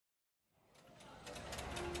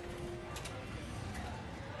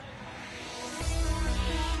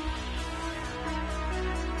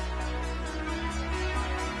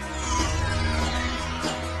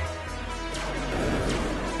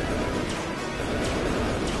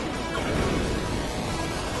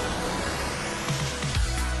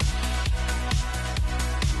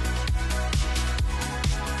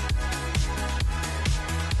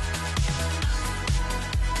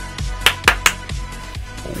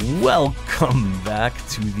Welcome back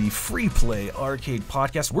to the Free Play Arcade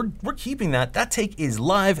Podcast. We're keeping that. That take is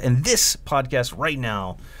live, and this podcast right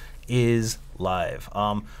now is live.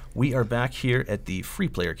 We are back here at the Free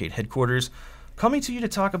Play Arcade headquarters, coming to you to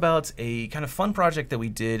talk about a kind of fun project that we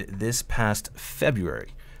did this past February.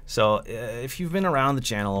 So if you've been around the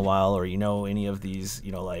channel a while, or you know any of these,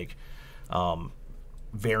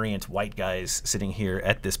 variant white guys sitting here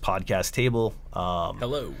at this podcast table.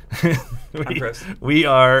 Hello. I'm Chris. We've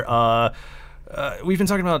been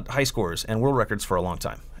talking about high scores and world records for a long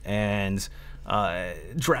time, and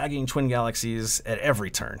dragging Twin Galaxies at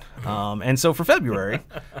every turn. And so for February,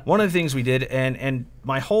 one of the things we did, and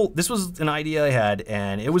this was an idea I had,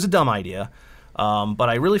 and it was a dumb idea, but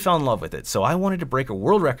I really fell in love with it. So I wanted to break a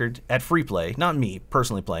world record at Free Play, not me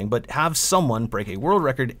personally playing, but have someone break a world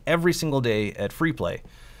record every single day at Free Play.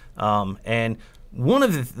 And one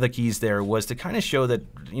of the keys there was to kind of show that,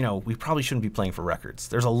 we probably shouldn't be playing for records.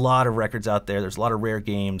 There's a lot of records out there. There's a lot of rare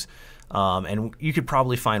games. And you could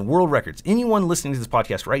probably find world records. Anyone listening to this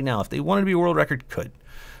podcast right now, if they wanted to be a world record, could.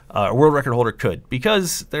 A world record holder could,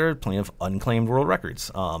 because there are plenty of unclaimed world records,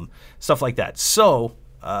 stuff like that. So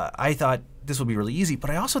I thought this would be really easy, but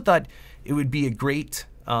I also thought it would be a great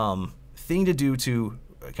thing to do to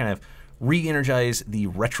kind of re-energize the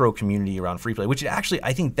retro community around Free Play, which actually,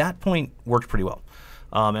 I think that point worked pretty well.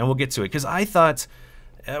 And we'll get to it, because I thought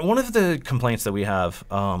one of the complaints that we have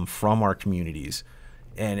from our communities,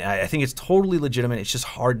 and I think it's totally legitimate, it's just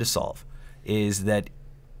hard to solve, is that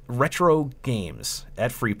retro games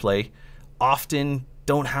at Free Play often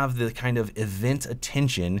don't have the kind of event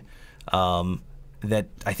attention that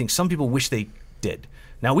I think some people wish they did.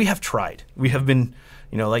 Now, we have tried. We have been,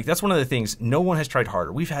 that's one of the things. No one has tried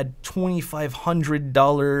harder. We've had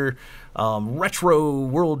 $2,500 retro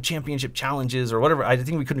world championship challenges or whatever. I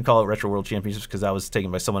think we couldn't call it retro world championships because that was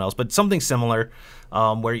taken by someone else, but something similar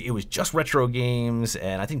where it was just retro games,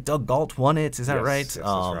 and I think Doug Galt won it. Is that right? Yes, that's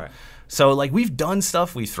right. So we've done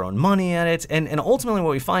stuff, we've thrown money at it, and ultimately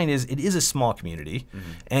what we find is it is a small community,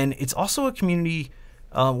 and it's also a community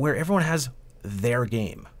where everyone has their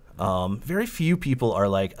game. Very few people are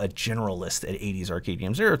like a generalist at 80s arcade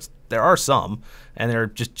games. There are some, and they're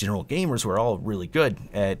just general gamers who are all really good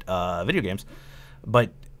at video games.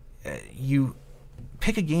 But you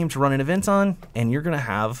pick a game to run an event on, and you're going to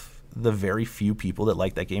have the very few people that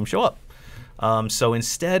like that game show up. So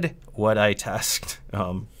instead, what I tasked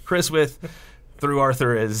Chris with, through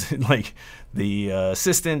Arthur as the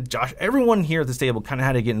assistant, Josh, everyone here at this table kind of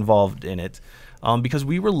had to get involved in it, because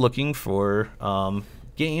we were looking for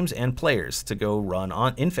games and players to go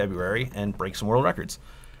run in February and break some world records.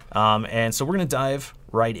 And so we're going to dive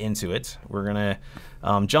right into it. We're going to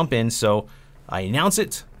jump in. So I announce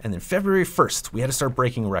it, and then February 1st, we had to start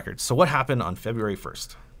breaking records. So what happened on February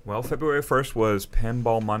 1st? Well, February 1st was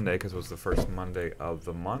Pinball Monday, because it was the first Monday of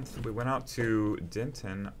the month. We went out to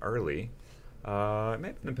Denton early. It may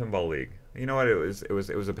have been the Pinball League. You know what? It was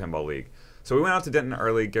a Pinball League. So we went out to Denton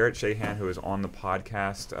early. Garrett Shahan, who was on the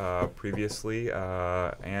podcast previously,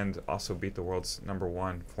 and also beat the world's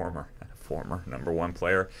former number one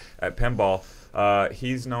player at pinball.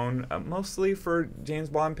 He's known mostly for James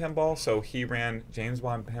Bond pinball, so he ran James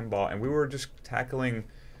Bond pinball, and we were just tackling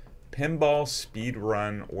pinball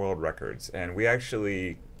speedrun world records. And we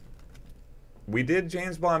did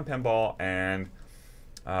James Bond pinball, and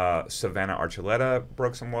Savannah Archuleta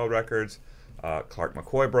broke some world records. Clark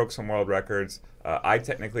McCoy broke some world records. I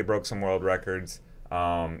technically broke some world records.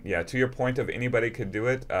 To your point of anybody could do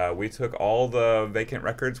it, we took all the vacant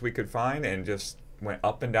records we could find and just went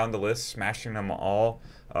up and down the list, smashing them all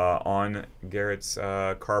on Garrett's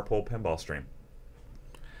carpool pinball stream.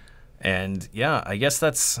 And yeah, I guess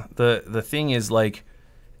that's the thing is,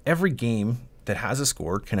 every game that has a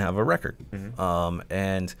score can have a record.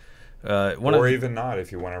 Or even not,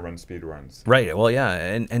 if you want to run speed runs. Right. Well, yeah,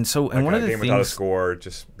 and so one of the game things without a score,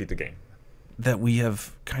 just beat the game, that we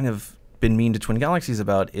have kind of been mean to Twin Galaxies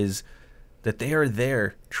about is that they are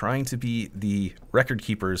there trying to be the record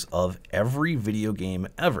keepers of every video game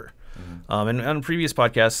ever. And on previous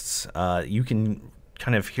podcasts, you can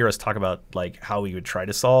kind of hear us talk about how we would try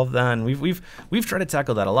to solve that, and we've tried to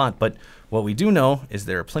tackle that a lot. But what we do know is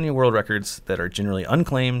there are plenty of world records that are generally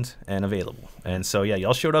unclaimed and available. And so yeah,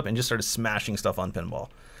 y'all showed up and just started smashing stuff on pinball.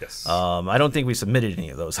 Yes. I don't think we submitted any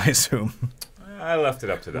of those, I assume. I left it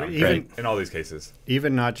up to them. Even, in all these cases.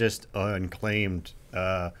 Even not just unclaimed.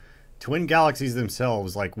 Twin Galaxies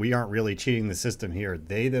themselves, we aren't really cheating the system here.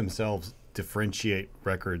 They themselves differentiate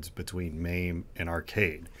records between MAME and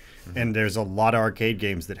arcade. And there's a lot of arcade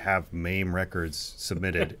games that have MAME records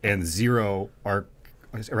submitted and zero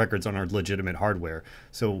records on our legitimate hardware.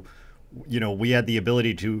 So we had the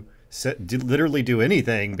ability to literally do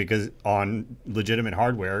anything because on legitimate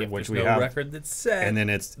hardware, If which there's we no have, record that's set, and then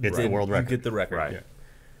it's the then world record. You get the record. Right.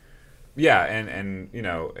 Yeah, and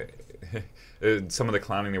some of the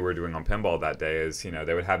clowning that we were doing on pinball that day is,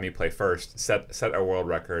 they would have me play first, set a world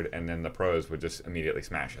record, and then the pros would just immediately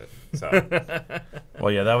smash it. So,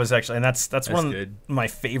 well, yeah, that was actually, and that's one good. of my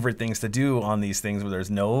favorite things to do on these things where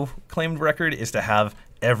there's no claimed record is to have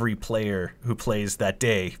every player who plays that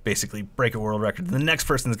day basically break a world record. The next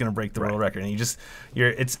person is going to break the world record, and it's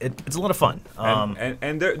a lot of fun.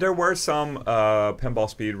 And there were some pinball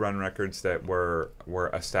speed run records that were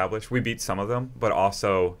established. We beat some of them, but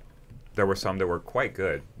also there were some that were quite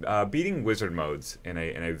good. Beating wizard modes in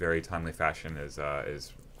a very timely fashion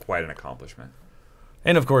is quite an accomplishment.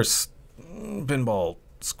 And of course, pinball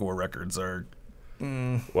score records are.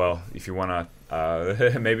 Well, if you want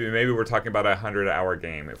to, maybe we're talking about a 100-hour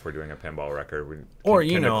game if we're doing a pinball record.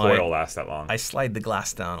 Can the coil last that long? I slide the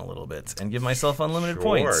glass down a little bit and give myself unlimited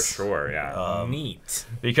points. Sure, yeah. Neat.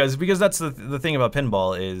 Because that's the thing about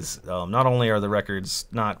pinball is not only are the records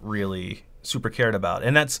not really super cared about,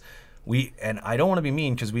 and I don't want to be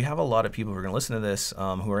mean because we have a lot of people who are going to listen to this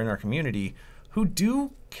who are in our community who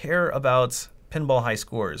do care about pinball high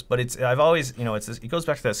scores, but I've always it goes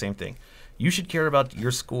back to that same thing. You should care about your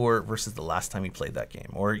score versus the last time you played that game,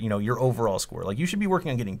 or your overall score. Like, you should be working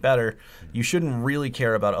on getting better. You shouldn't really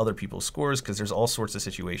care about other people's scores because there's all sorts of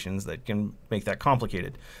situations that can make that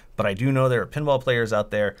complicated. But I do know there are pinball players out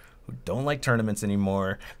there who don't like tournaments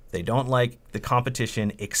anymore. They don't like the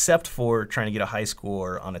competition except for trying to get a high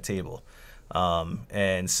score on a table.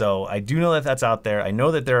 And so I do know that that's out there. I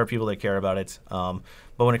know that there are people that care about it.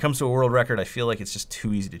 But when it comes to a world record, I feel like it's just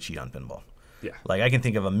too easy to cheat on pinball. Yeah. Like, I can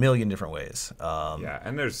think of a million different ways.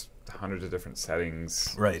 And there's hundreds of different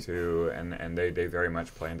settings right. too, and they very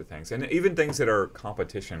much play into things. And even things that are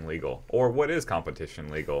competition legal, or what is competition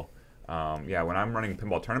legal. When I'm running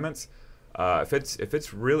pinball tournaments, if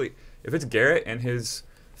it's Garrett and his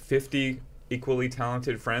 50 equally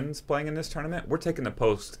talented friends playing in this tournament, we're taking the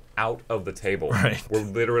post out of the table. Right. We're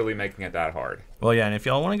literally making it that hard. Well, yeah, and if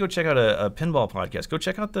y'all want to go check out a pinball podcast, go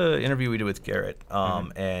check out the interview we did with Garrett,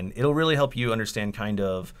 and it'll really help you understand kind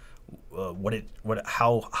of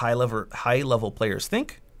how high level players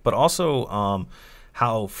think, but also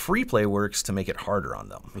how free play works to make it harder on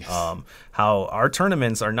them. Yes. How our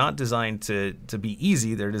tournaments are not designed to be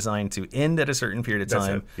easy; they're designed to end at a certain period of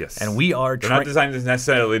time. Yes. And we are. They're not designed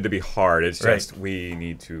necessarily to be hard. It's just we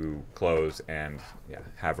need to close and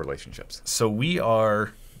have relationships. So we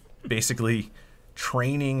are basically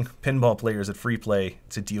training pinball players at free play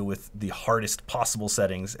to deal with the hardest possible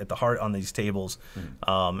settings at the heart on these tables.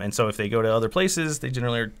 And so if they go to other places, they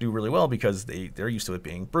generally do really well because they're used to it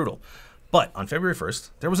being brutal. But on February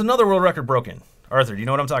 1st, there was another world record broken. Arthur, do you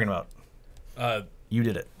know what I'm talking about? You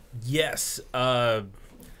did it. Yes. All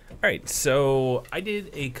right. So I did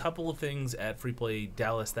a couple of things at Free Play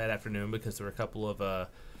Dallas that afternoon because there were a couple of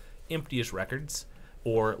empty-ish records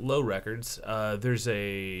or low records. There's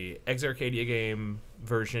a Ex-Arcadia game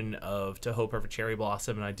version of Toho Perfect Cherry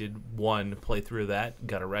Blossom, and I did one playthrough of that,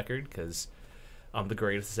 got a record because I'm the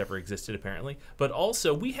greatest that's ever existed, apparently. But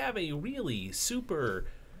also, we have a really super...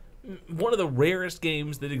 one of the rarest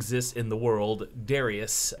games that exists in the world,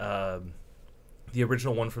 Darius, the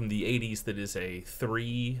original one from the 80s that is a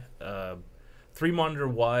three monitor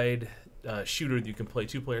wide shooter that you can play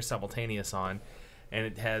two players simultaneous on, and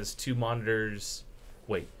it has two monitors.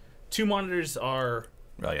 Wait, two monitors are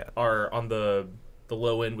on the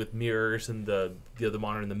low end with mirrors, and the other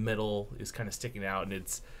monitor in the middle is kind of sticking out, and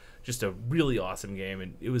it's just a really awesome game.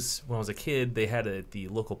 And it was, when I was a kid, they had it at the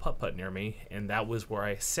local putt-putt near me, and that was where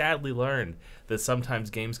I sadly learned that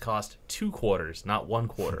sometimes games cost 2 quarters, not 1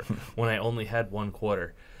 quarter, when I only had 1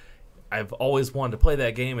 quarter. I've always wanted to play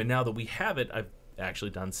that game, and now that we have it, I've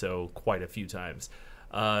actually done so quite a few times.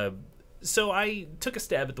 So I took a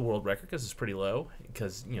stab at the world record because it's pretty low,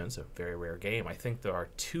 because it's a very rare game. I think there are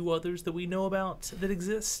 2 others that we know about that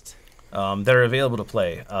exist. That are available to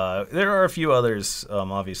play. There are a few others,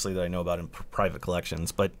 obviously, that I know about in private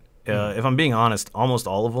collections, but if I'm being honest, almost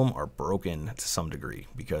all of them are broken to some degree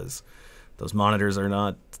because those monitors are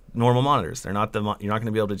not normal monitors. They're not you're not going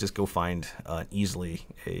to be able to just go find easily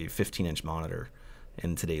a 15-inch monitor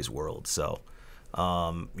in today's world. So,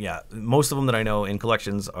 most of them that I know in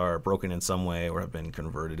collections are broken in some way or have been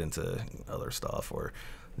converted into other stuff, or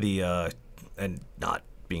and not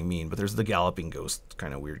being mean, but there's the Galloping Ghost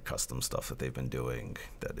kind of weird custom stuff that they've been doing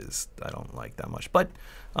that is I don't like that much. But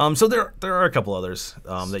so there are a couple others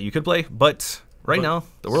that you could play, but now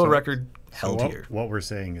the world record held here. What we're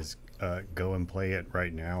saying is go and play it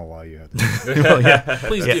right now while you have to. Well, yeah.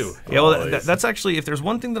 Please do. Yeah, well, that's actually, if there's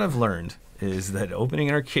one thing that I've learned, is that opening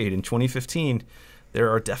an arcade in 2015, there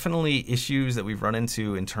are definitely issues that we've run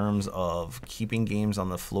into in terms of keeping games on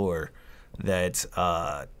the floor that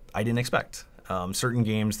I didn't expect. Certain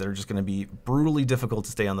games that are just going to be brutally difficult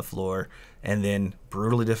to stay on the floor, and then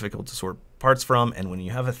brutally difficult to sort parts from. And when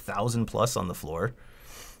you have 1,000+ on the floor,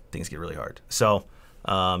 things get really hard. So,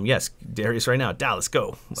 yes, Darius, right now, Dallas,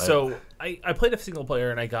 go. So I played a single player,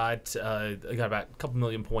 and I got about a couple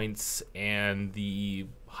million points, and the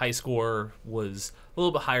high score was a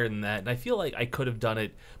little bit higher than that. And I feel like I could have done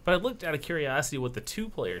it, but I looked out of curiosity what the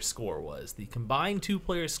 2-player score was. The combined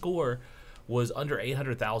 2-player score was under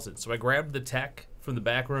 800,000. So I grabbed the tech from the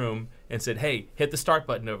back room and said, "Hey, hit the start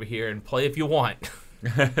button over here and play if you want."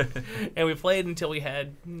 And we played until we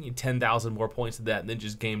had 10,000 more points than that, and then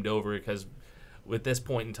just gamed over because with this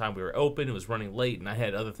point in time we were open, it was running late, and I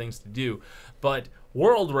had other things to do. But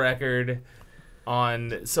world record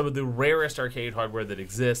on some of the rarest arcade hardware that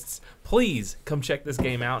exists. Please come check this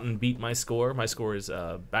game out and beat my score. My score is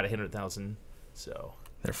about 100,000. So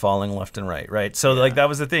they're falling left and right? So like that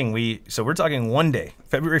was the thing. We're talking one day,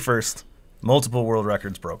 February 1st, multiple world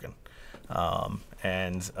records broken.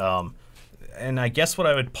 And I guess what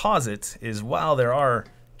I would posit is while there are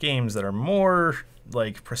games that are more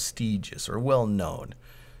like prestigious or well known,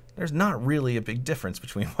 there's not really a big difference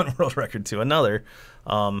between one world record to another,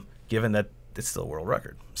 given that it's still a world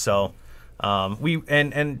record. So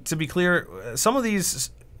and to be clear, some of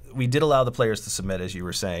these we did allow the players to submit, as you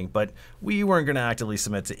were saying, but we weren't going to actively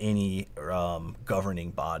submit to any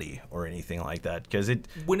governing body or anything like that, because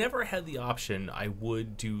whenever I had the option, I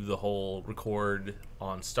would do the whole record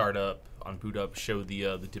on startup, on boot up, show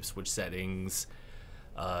the dip switch settings,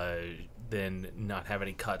 then not have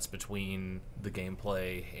any cuts between the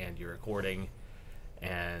gameplay and your recording,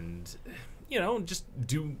 and just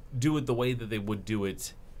do it the way that they would do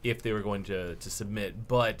it if they were going to submit.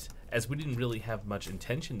 But as we didn't really have much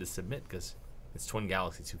intention to submit because it's Twin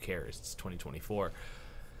Galaxies, who cares? It's 2024.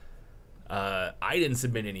 I didn't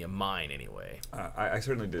submit any of mine anyway. I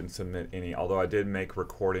certainly didn't submit any, although I did make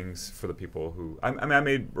recordings for the people who... I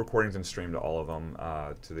made recordings and streamed all of them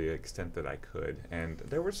to the extent that I could. And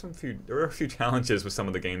there were a few challenges with some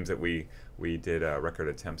of the games that we did record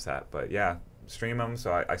attempts at. But yeah, stream them,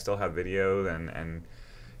 so I still have video, and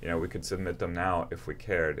we could submit them now if we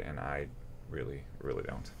cared, and I really, really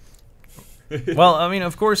don't. Well, I mean,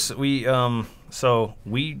 of course, we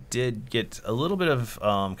did get a little bit of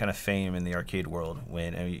kind of fame in the arcade world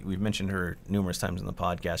when we've mentioned her numerous times in the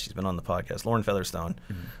podcast. She's been on the podcast, Lauren Featherstone.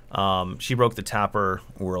 Mm-hmm. She broke the Tapper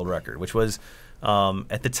world record, which was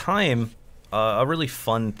at the time a really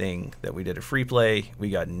fun thing that we did at Free Play. We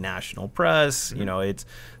got national press. Mm-hmm. It's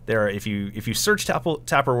there. If you search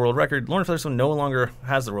Tapper world record, Lauren Featherstone no longer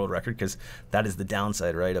has the world record, because that is the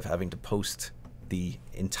downside, right, of having to post the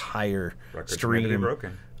entire stream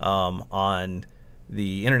on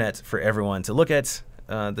the internet for everyone to look at.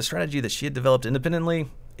 The strategy that she had developed independently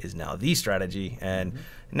is now the strategy, and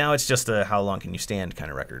now it's just a how long can you stand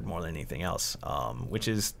kind of record more than anything else, which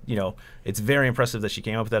is, it's very impressive that she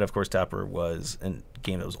came up with that. Of course, Tapper was a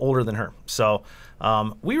game that was older than her. So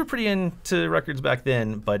we were pretty into records back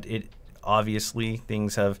then, but it obviously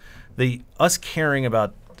things have, us caring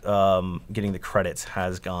about getting the credits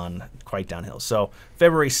has gone quite downhill. So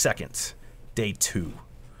February 2nd, day 2.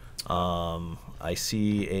 I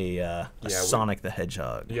see a Sonic the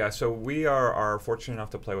Hedgehog. Yeah, so we are fortunate enough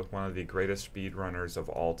to play with one of the greatest speedrunners of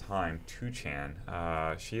all time,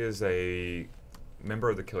 2chan. She is a member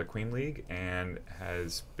of the Killer Queen League and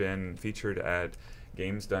has been featured at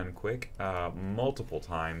Games Done Quick multiple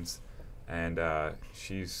times. And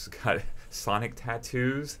she's got Sonic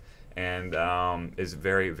tattoos and is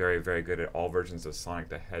very, very, very good at all versions of Sonic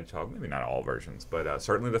the Hedgehog. Maybe not all versions, but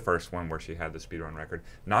certainly the first one where she had the speedrun record.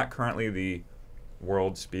 Not currently the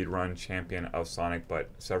world speedrun champion of Sonic, but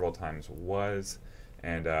several times was.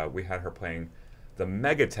 And we had her playing the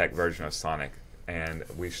Megatech version of Sonic, and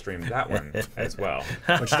we streamed that one as well.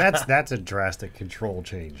 Which that's a drastic control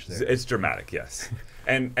change there. It's dramatic, yes.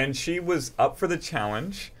 And she was up for the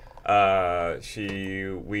challenge. I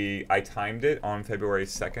timed it on February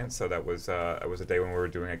 2nd, so that was it was a day when we were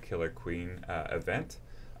doing a Killer Queen event.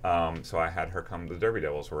 So I had her come. The Derby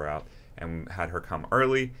Devils were out, and had her come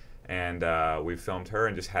early, and we filmed her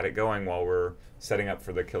and just had it going while we're setting up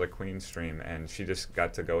for the Killer Queen stream, and she just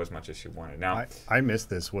got to go as much as she wanted. Now I missed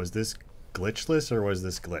this. Was this glitchless or was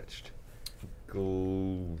this glitched?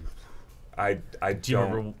 I Do you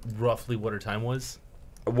remember roughly what her time was?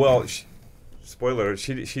 Well, spoiler: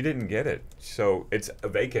 she didn't get it, so it's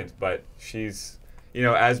vacant. But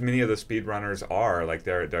as many of the speedrunners are, like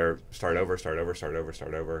they're start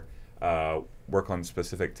over, work on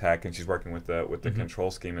specific tech, and she's working with the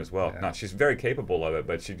control scheme as well. Yeah. Now, she's very capable of it,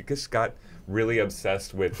 but she just got really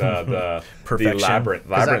obsessed with the Perfection.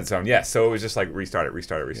 labyrinth zone. Yeah, so it was just like restart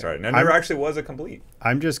it. And there never actually was a complete.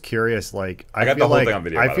 I'm just curious, like I got feel the whole like, thing on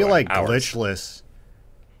video, I by the feel way. like Hours. glitchless.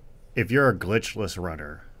 If you're a glitchless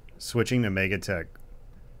runner, switching to Megatech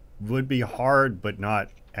would be hard, but not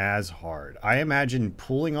as hard. I imagine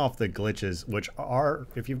pulling off the glitches, which are,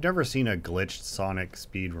 if you've never seen a glitched Sonic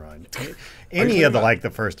speed run, any of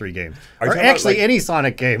the first 3 games, or actually any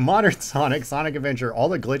Sonic game, modern Sonic Adventure, all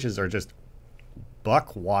the glitches are just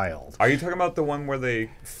buck wild. Are you talking about the one where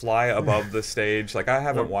they fly above the stage? Like, I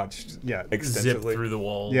haven't watched Zip extensively. through the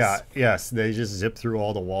walls. Yeah, yes, they just zip through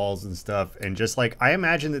all the walls and stuff, and just like I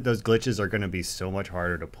imagine that those glitches are going to be so much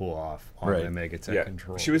harder to pull off on the Megatech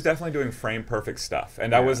control. She was definitely doing frame perfect stuff,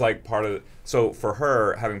 and that was like part of. So for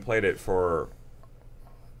her, having played it for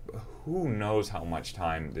who knows how much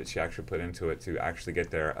time that she actually put into it to actually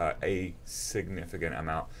get there, a significant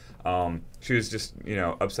amount. She was just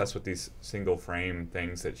obsessed with these single frame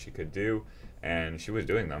things that she could do, and she was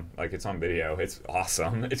doing them. Like, it's on video. It's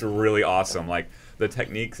awesome. It's really awesome. Like, the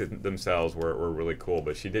techniques themselves were really cool,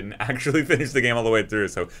 but she didn't actually finish the game all the way through.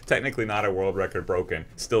 So technically not a world record broken,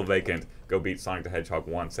 still vacant. Go beat Sonic the Hedgehog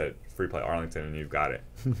once at Free Play Arlington and you've got it.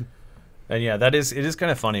 And yeah, it is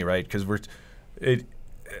kind of funny, right? Because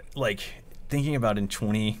like thinking about in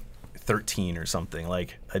 2013 or something,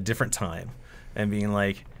 like a different time, and being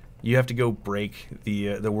like, you have to go break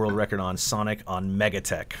the world record on Sonic on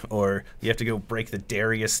Megatech, or you have to go break the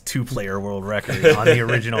Darius 2-player world record on the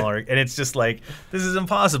original, and it's just like, this is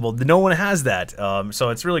impossible. No one has that. So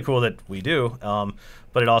it's really cool that we do,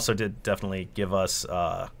 but it also did definitely give us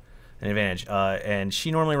an advantage. And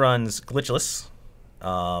she normally runs glitchless,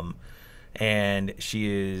 and she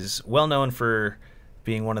is well known for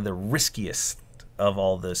being one of the riskiest of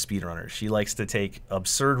all the speedrunners. She likes to take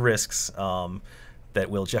absurd risks that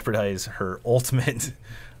will jeopardize her ultimate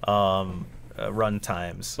run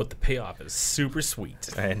times. But the payoff is super sweet.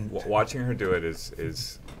 And watching her do it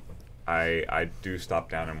is I do stop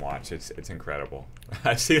down and watch. It's incredible.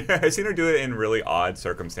 I've seen her do it in really odd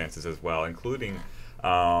circumstances as well, including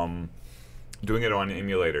doing it on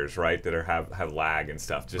emulators, right, that have lag and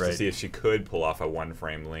stuff, just to see if she could pull off a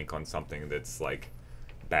 1-frame link on something that's like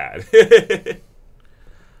bad.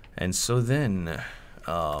 And so then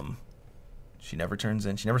she never turns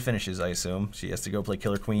in. She never finishes, I assume. She has to go play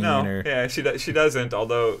Killer Queen. Yeah, she doesn't.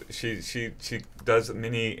 Although she does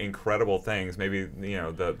many incredible things. Maybe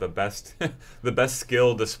the best the best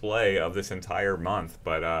skill display of this entire month.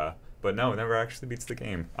 But no, never actually beats the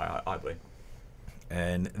game. Oddly.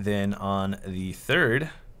 And then on the 3rd,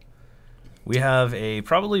 we have a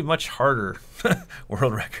probably much harder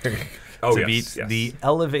world record to beat, the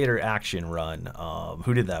elevator action run.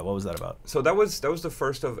 Who did that? What was that about? So that was the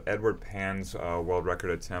first of Edward Pan's world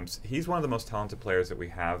record attempts. He's one of the most talented players that we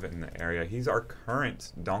have in the area. He's our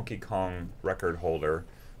current Donkey Kong record holder.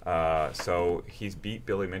 So he's beat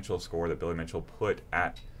Billy Mitchell's score that Billy Mitchell put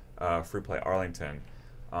at Free Play Arlington.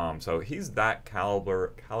 So he's that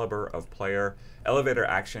caliber of player. Elevator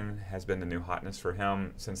action has been the new hotness for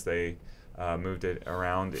him since they moved it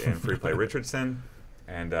around in Free Play Richardson.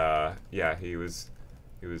 And he was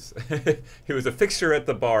he was a fixture at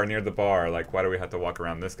the bar, near the bar. Like, why do we have to walk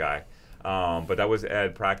around this guy? But that was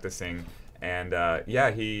Ed practicing, and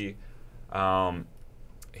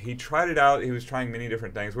he tried it out. He was trying many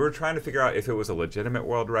different things. We were trying to figure out if it was a legitimate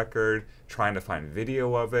world record, trying to find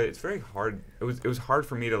video of it. It's very hard. It was hard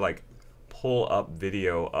for me to like pull up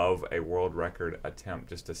video of a world record attempt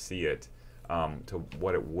just to see it. To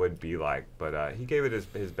what it would be like, but he gave it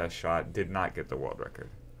his best shot. Did not get the world record.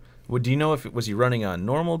 Well, do you know if was he running on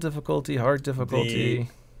normal difficulty, hard difficulty? The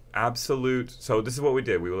absolute. So this is what we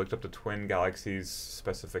did. We looked up the Twin Galaxies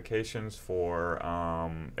specifications for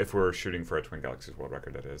if we're shooting for a Twin Galaxies world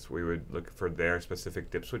record. That is, we would look for their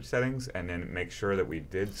specific dip switch settings and then make sure that we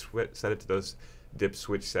did set it to those dip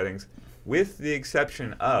switch settings, with the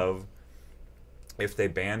exception of if they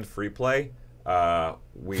banned free play.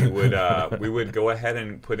 We would go ahead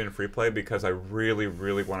and put in free play, because I really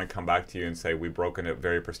want to come back to you and say we broke a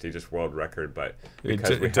very prestigious world record, but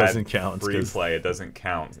because it doesn't count. Free play, it doesn't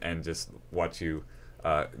count, and just watch you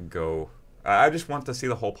go. I just want to see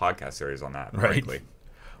the whole podcast series on that. Right. Frankly.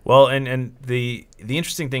 Well, and the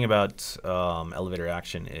interesting thing about elevator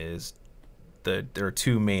action is that there are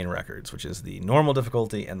 2 main records, which is the normal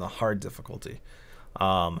difficulty and the hard difficulty.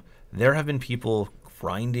 There have been people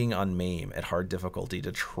grinding on MAME at hard difficulty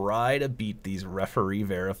to try to beat these referee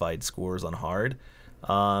verified scores on hard,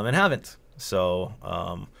 and haven't.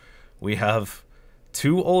 So we have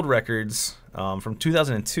 2 old records from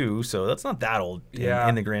 2002, so that's not that old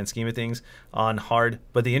in the grand scheme of things on hard.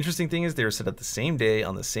 But the interesting thing is they were set up the same day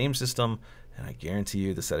on the same system, and I guarantee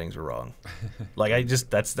you the settings were wrong.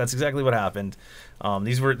 That's exactly what happened.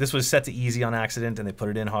 This was set to easy on accident, and they put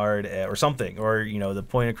it in hard or something, or the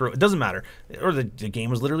point of accrual. It doesn't matter, or the game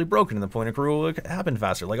was literally broken, and the point of accrual happened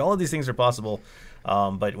faster. Like all of these things are possible.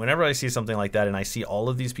 But whenever I see something like that, and I see all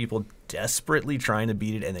of these people desperately trying to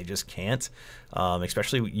beat it, and they just can't,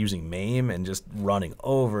 especially using MAME and just running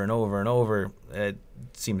over and over and over, it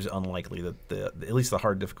seems unlikely that at least the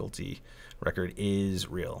hard difficulty record is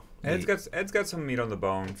real. Ed's got some meat on the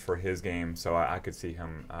bone for his game, so I could see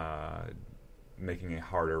him making a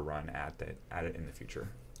harder run at it in the future.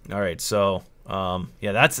 All right, so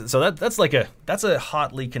that's a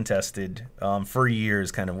hotly contested for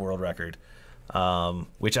years kind of world record.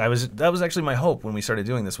 That was actually my hope when we started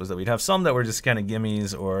doing this, was that we'd have some that were just kind of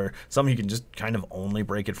gimmies, or some you can just kind of only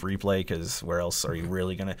break at free play, because where else are you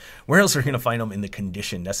gonna find them in the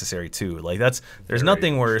condition necessary to? Like there's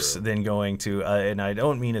nothing worse than going to and I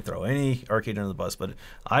don't mean to throw any arcade under the bus, but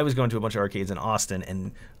I was going to a bunch of arcades in Austin,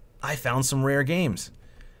 and I found some rare games.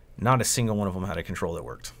 Not a single one of them had a control that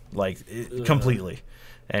worked completely.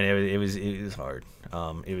 And it was hard.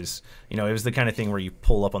 It was the kind of thing where you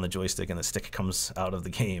pull up on the joystick and the stick comes out of the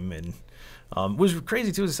game, and what was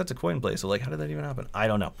crazy too is it sets a coin play. So how did that even happen? I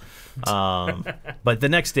don't know. But the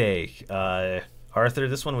next day, Arthur,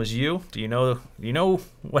 this one was you. Do you know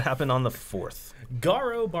what happened on the 4th?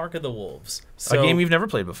 Garo, Mark of the Wolves. So, a game you've never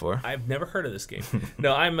played before. I've never heard of this game.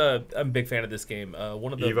 No, I'm a big fan of this game.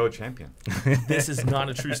 One of the Evo champion. This is not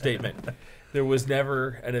a true statement. There was never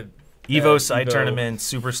an Evo side tournament,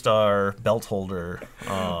 superstar, belt holder.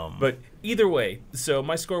 But either way, so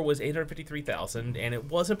my score was 853,000, and it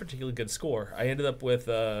wasn't a particularly good score. I ended up with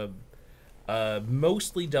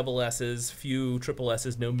mostly double S's, few triple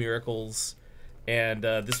S's, no miracles, and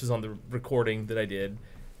this was on the recording that I did.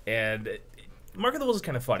 And Mark of the Wolves is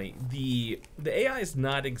kind of funny. The AI is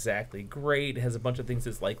not exactly great. It has a bunch of things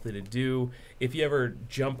it's likely to do. If you ever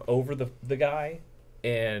jump over the guy,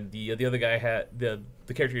 and the other guy the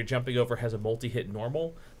character you're jumping over has a multi-hit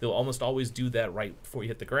normal, they'll almost always do that right before you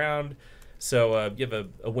hit the ground. So you have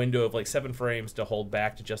a window of 7 frames to hold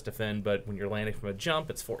back to just defend, but when you're landing from a jump,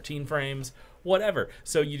 it's 14 frames, whatever.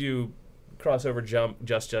 So you do crossover jump,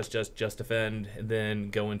 just defend, and then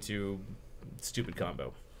go into stupid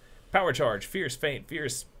combo. Power charge, fierce feint,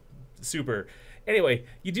 fierce super. Anyway,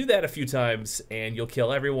 you do that a few times and you'll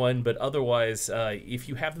kill everyone, but otherwise, if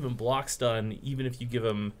you have them in block stun, even if you give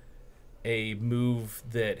them a move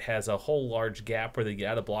that has a whole large gap where they get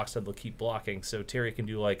out of block stun, they'll keep blocking. So Terry can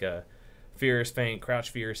do a fierce feint, crouch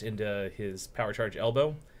fierce into his power charge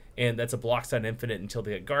elbow, and that's a block stun infinite until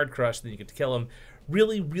they get guard crushed, then you get to kill them.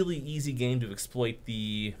 Really, really easy game to exploit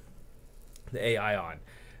the AI on.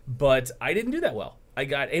 But I didn't do that well. I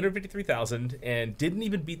got 853,000 and didn't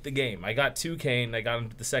even beat the game. I got 2 Kane, I got him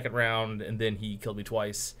to the second round, and then he killed me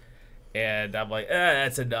twice. And I'm like,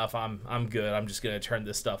 that's enough. I'm good. I'm just going to turn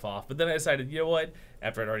this stuff off. But then I decided, you know what?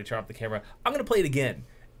 After I'd already turned off the camera, I'm going to play it again.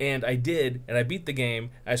 And I did, and I beat the game.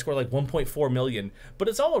 I scored 1.4 million. But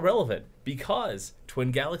it's all irrelevant because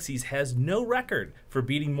Twin Galaxies has no record for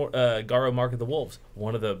beating Garo Mark of the Wolves,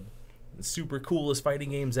 one of the super coolest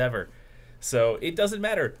fighting games ever. So it doesn't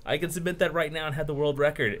matter. I can submit that right now and have the world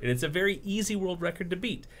record. And it's a very easy world record to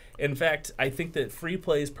beat. In fact, I think that Free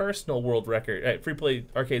Play's personal world record, Free Play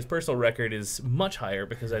Arcade's personal record is much higher,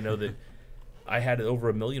 because I know that I had over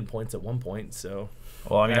 1 million points at one point. So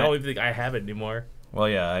I don't even think I have it anymore. Well,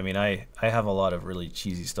 yeah, I have a lot of really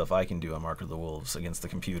cheesy stuff I can do on Mark of the Wolves against the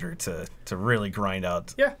computer to really grind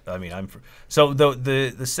out. Yeah. So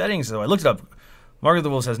the settings, though, I looked it up. Mark of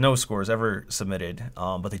the Wolves has no scores ever submitted,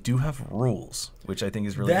 but they do have rules, which I think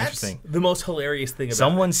is really interesting. That's the most hilarious thing about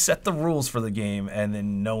Someone set the rules for the game, and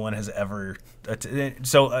then no one has ever...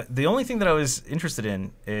 the only thing that I was interested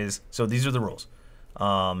in is... So these are the rules.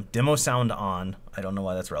 Demo sound on. I don't know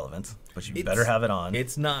why that's relevant, but you better have it on.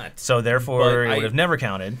 It's not. So therefore, it would have never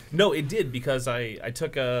counted. No, it did, because I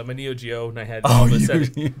took my Neo Geo, and I had all the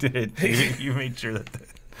settings. You did. You made sure that...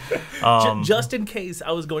 just in case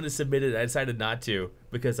I was going to submit it, I decided not to,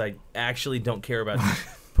 because I actually don't care about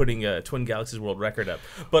putting Twin Galaxies world record up.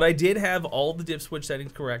 But I did have all the dip switch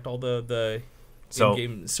settings correct, all the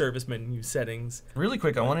in-game service menu settings. Really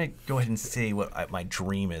quick, I want to go ahead and say what my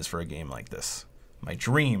dream is for a game like this. My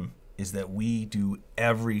dream is that we do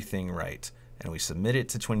everything right, and we submit it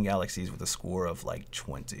to Twin Galaxies with a score of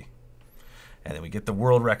 20. And then we get the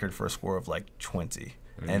world record for a score of 20.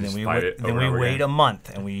 And then we fight it over and over wait again. a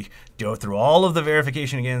month, and we go through all of the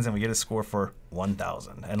verification again, and we get a score for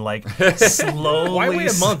 1,000. And like slowly, Why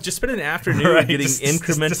wait a month? Just spend an afternoon Right, getting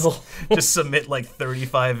incremental. Just submit like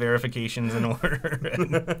 35 verifications in order.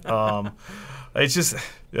 And, it's just,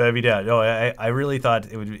 I mean, yeah, no, I really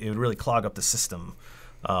thought it would really clog up the system.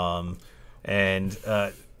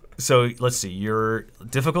 So let's see, your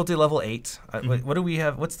difficulty level 8. What do we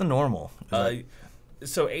have? What's the normal?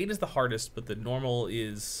 So 8 is the hardest, but the normal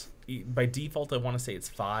is by default. I want to say it's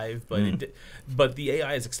 5, but but the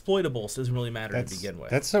AI is exploitable, so it doesn't really matter to begin with.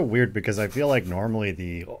 That's so weird because I feel like normally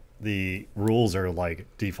the rules are like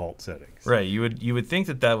default settings. Right. You would think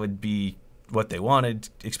that would be what they wanted,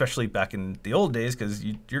 especially back in the old days, because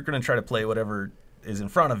you're going to try to play whatever is in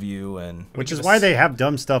front of you, and Which is why they have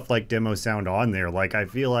dumb stuff like demo sound on there. Like, I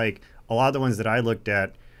feel like a lot of the ones that I looked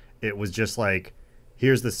at, it was just like,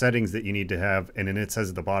 here's the settings that you need to have, and then it says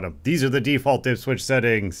at the bottom, these are the default dip switch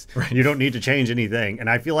settings. Right. You don't need to change anything. And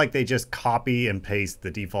I feel like they just copy and paste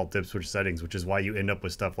the default dip switch settings, which is why you end up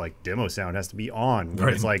with stuff like demo sound has to be on, where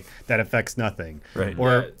it's like, that affects nothing. Right.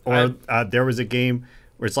 Or there was a game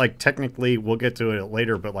where it's like, technically, we'll get to it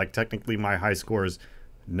later, but like technically my high score is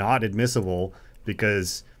not admissible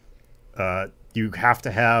because you have to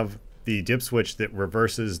have the dip switch that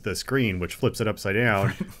reverses the screen, which flips it upside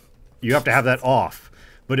down. You have to have that off.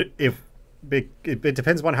 But it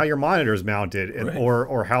depends on how your monitor is mounted and,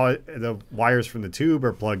 or how the wires from the tube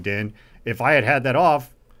are plugged in. If I had that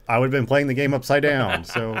off, I would have been playing the game upside down.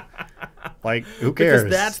 So, like, who cares?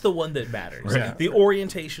 Because that's the one that matters. Right. The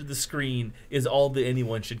orientation of the screen is all that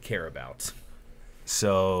anyone should care about.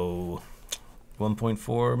 So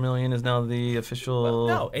 1.4 million is now the official. Well,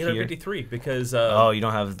 no, 853 because. You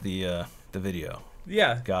don't have the video.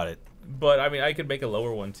 Yeah, Got it. but I mean, I could make a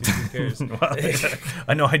lower one too. Who cares?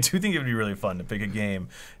 I know. I do think it would be really fun to pick a game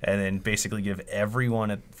and then basically give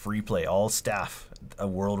everyone at free play, all staff, a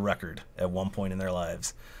world record at one point in their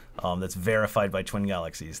lives. That's verified by Twin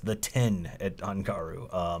Galaxies. The 10 at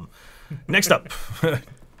Ankaru. Next up,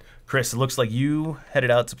 Chris. It looks like you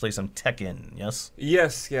headed out to play some Tekken. Yes.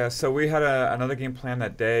 Yes, yeah. So we had another game planned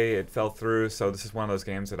that day. It fell through. So this is one of those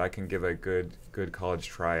games that I can give a good college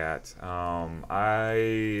try at.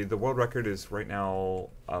 The world record is right now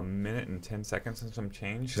 1 minute and 10 seconds and some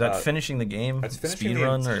change. Is that finishing the game? That's finishing speed the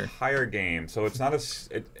run or entire game. So it's not a.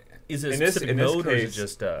 Is it in specific this mode or is it case,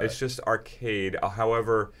 just? it's just arcade.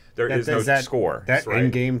 However, there is no that score. That right?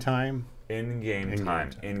 in-game time? In-game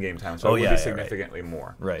time. So Oh, it would yeah, be significantly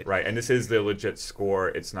more. Right. Right. And this is the legit score.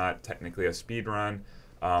 It's not technically a speed run,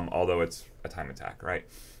 although it's a time attack, right?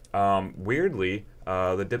 Weirdly,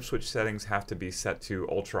 the dip switch settings have to be set to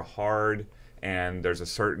ultra hard, and there's a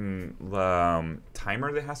certain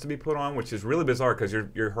timer that has to be put on, which is really bizarre because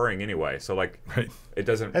you're hurrying anyway. So like, it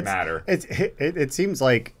doesn't matter. It seems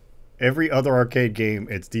like every other arcade game,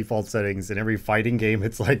 it's default settings, and every fighting game,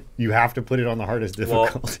 it's like you have to put it on the hardest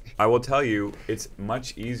difficulty. Well, I will tell you, it's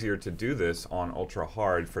much easier to do this on ultra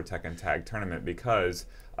hard for Tekken Tag Tournament because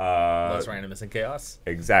less randomness and chaos.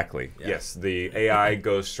 Exactly. Yeah. Yes, the AI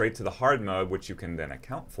goes straight to the hard mode, which you can then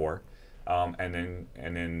account for, and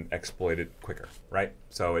then exploit it quicker, right?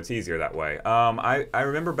 So it's easier that way. I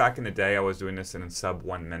remember back in the day, I was doing this in sub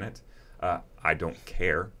 1 minute. I don't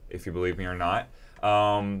care if you believe me or not.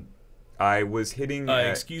 I was hitting.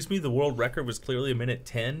 Excuse me, the world record was clearly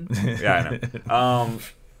 1:10. Yeah, I know.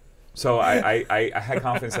 So I had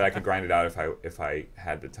confidence that I could grind it out if I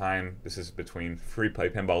had the time. This is between Free Play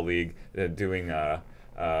Pinball League doing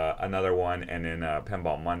another one and then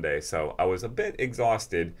Pinball Monday. So I was a bit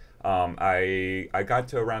exhausted. I got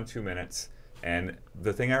to around 2 minutes, and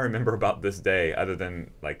the thing I remember about this day, other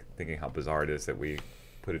than like thinking how bizarre it is that we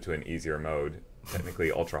put it to an easier mode,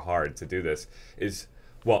 technically ultra hard to do this, is.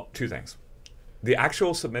 Well, two things. The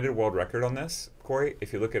actual submitted world record on this, Corey,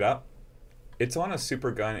 if you look it up, it's on a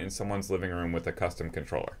super gun in someone's living room with a custom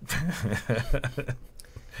controller.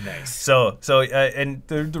 Nice. So and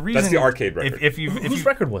the reason that's the arcade record. Whose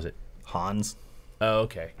record was it? Hans. Oh,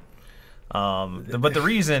 okay. But the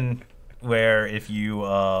reason where if you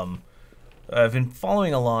have been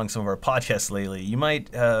following along some of our podcasts lately, you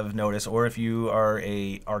might have noticed, or if you are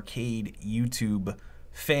a arcade YouTube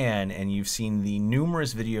fan and you've seen the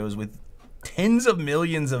numerous videos with tens of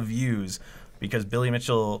millions of views because Billy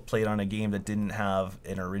Mitchell played on a game that didn't have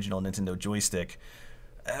an original Nintendo joystick,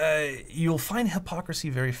 you'll find hypocrisy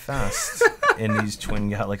very fast in these Twin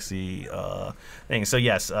Galaxy things. So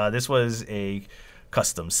yes, this was a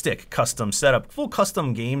custom stick, custom setup, full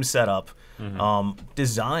custom game setup,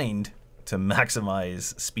 designed to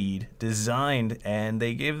maximize speed, and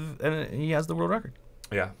he has the world record.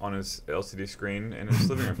 Yeah, on his LCD screen in his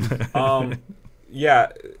living room.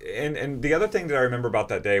 Yeah, and the other thing that I remember about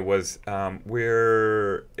that day was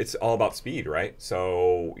it's all about speed, right?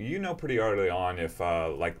 So you know pretty early on if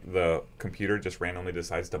like the computer just randomly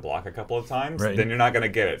decides to block a couple of times, then you're not going to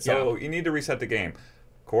get it. So you need to reset the game.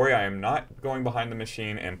 Corey, I am not going behind the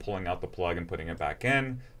machine and pulling out the plug and putting it back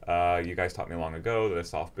in. You guys taught me long ago that a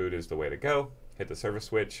soft boot is the way to go. Hit the service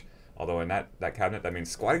switch. Although in that cabinet, that means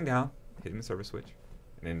squatting down, hitting the service switch,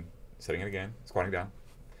 and then setting it again, squatting down.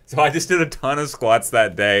 So I just did a ton of squats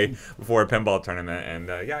that day before a pinball tournament,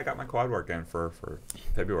 and yeah, I got my quad work in for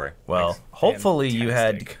February. Well, Thanks. hopefully you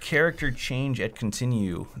had character change at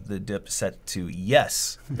continue, the dip set to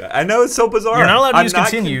yes. I know it's so bizarre. You're not allowed to use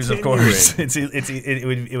continues, of course.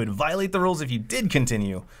 It would violate the rules if you did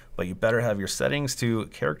continue, but you better have your settings to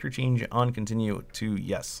character change on continue to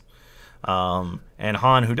yes. And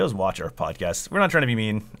Han, who does watch our podcast, we're not trying to be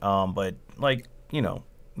mean, but like, you know,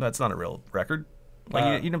 that's not a real record.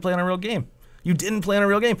 Like, you didn't play on a real game. You didn't play on a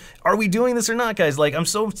real game. Are we doing this or not, guys? Like, I'm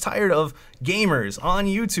so tired of gamers on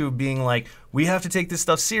YouTube being like, we have to take this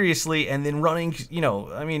stuff seriously, and then running, you know,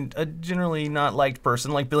 I mean, a generally not liked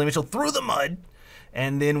person like Billy Mitchell through the mud,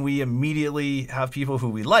 and then we immediately have people who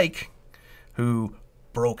we like who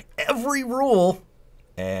broke every rule,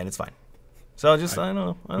 and it's fine. So just I don't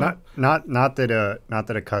know. Not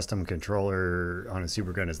that a custom controller on a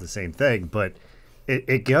super gun is the same thing, but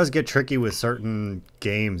it does get tricky with certain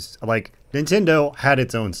games. Like Nintendo had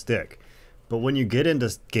its own stick, but when you get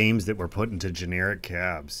into games that were put into generic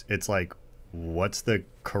cabs, it's like, what's the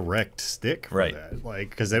correct stick for that?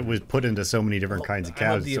 Like, because it was put into so many different kinds of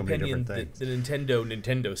cabs, so many different things. The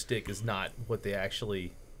Nintendo stick is not what they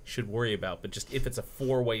actually should worry about, but just if it's a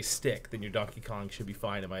 4-way stick, then your Donkey Kong should be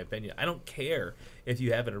fine, in my opinion. I don't care if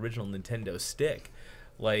you have an original Nintendo stick.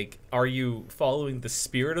 Like, are you following the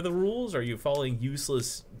spirit of the rules? Are you following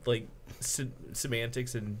useless, like,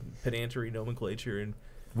 semantics and pedantry nomenclature? And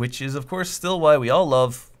which is, of course, still why we all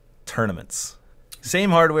love tournaments.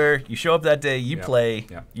 Same hardware. You show up that day, you play.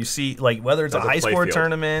 You see, like, whether it's a high-score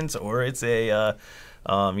tournament or it's a,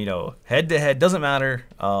 you know, head-to-head, doesn't matter.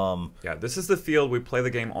 Yeah, this is the field. We play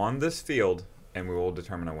the game on this field, and we will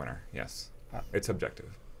determine a winner. Yes, it's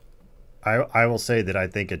objective. I will say that I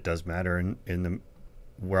think it does matter in the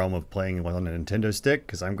realm of playing on a Nintendo stick,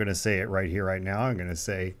 because I'm going to say it right here, right now. I'm going to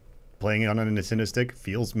say playing on a Nintendo stick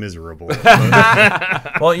feels miserable.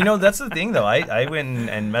 Well, you know, that's the thing, though. I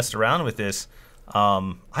went and messed around with this.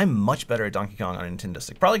 I'm much better at Donkey Kong on a Nintendo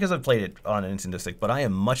stick. Probably because I've played it on a Nintendo stick, but I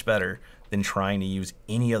am much better than trying to use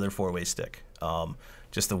any other 4-way stick.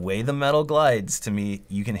 Just the way the metal glides, to me,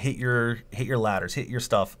 you can hit your ladders, hit your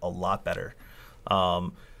stuff a lot better.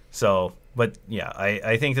 But yeah,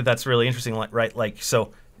 I think that's really interesting, right? Like,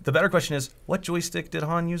 so the better question is, what joystick did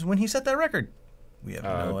Han use when he set that record? We have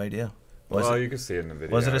no idea. You can see it in the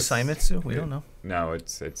video. Was it a Saimitsu? We don't know. No,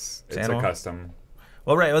 it's a custom.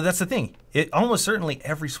 Well, right. Well, that's the thing. It almost certainly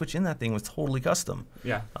every switch in that thing was totally custom.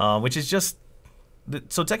 Yeah. Which is just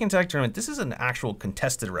so Tekken Tag Tournament. This is an actual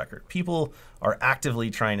contested record. People are actively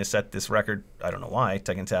trying to set this record. I don't know why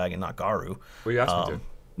Tekken Tag and not Garu. Well, you asked me to.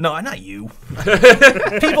 No, not you.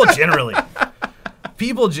 People generally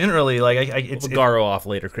like. It's Garo off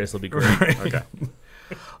later. Chris will be great. Okay.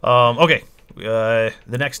 Okay.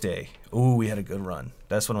 The next day, we had a good run.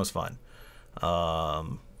 This one was fun.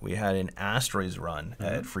 We had an Asteroids run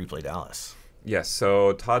at Free Play Dallas. Yes,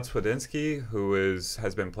 so Todd Swedinsky, who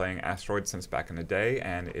has been playing Asteroids since back in the day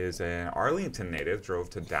and is an Arlington native, drove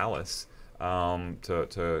to Dallas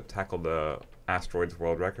to tackle the Asteroids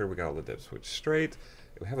world record. We got all the dip switch straight.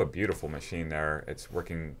 We have a beautiful machine there. It's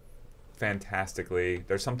working fantastically.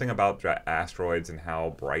 There's something about Asteroids and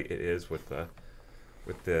how bright it is with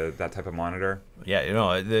that type of monitor. Yeah, you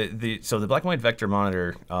know, so the black and white vector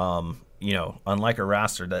monitor, you know, unlike a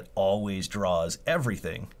raster that always draws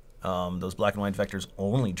everything, those black and white vectors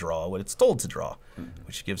only draw what it's told to draw,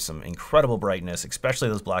 which gives some incredible brightness, especially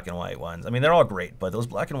those black and white ones. I mean, they're all great, but those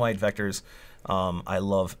black and white vectors I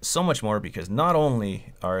love so much more because not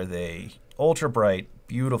only are they ultra bright,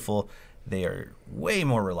 beautiful, they are way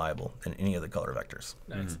more reliable than any of the color vectors.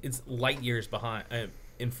 It's light years behind,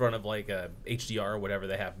 in front of like a HDR or whatever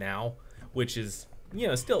they have now, which is, you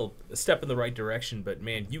know, still a step in the right direction, but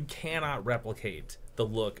man, you cannot replicate the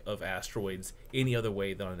look of Asteroids any other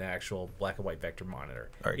way than on an actual black and white vector monitor.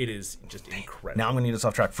 Right. It is just incredible. Now I'm going to need us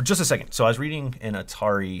off track for just a second. So I was reading an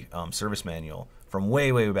Atari service manual from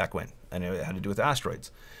way, way back when, and it had to do with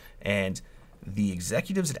Asteroids. And the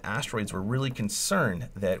executives at Asteroids were really concerned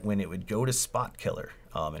that when it would go to spot killer,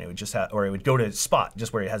 and it would just have, or it would go to spot,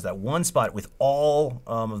 just where it has that one spot with all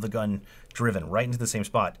of the gun driven right into the same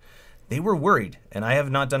spot, they were worried, and I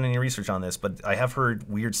have not done any research on this, but I have heard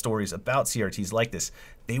weird stories about CRTs like this.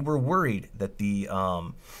 They were worried that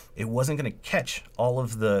it wasn't going to catch all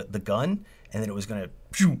of the gun, and that it was going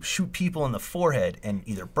to shoot people in the forehead and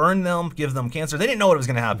either burn them, give them cancer. They didn't know what was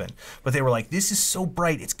going to happen, but they were like, "This is so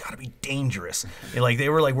bright, it's got to be dangerous." And like they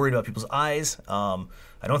were like worried about people's eyes. I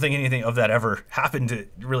don't think anything of that ever happened to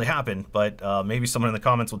really happen, but maybe someone in the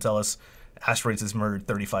comments will tell us Asteroids has murdered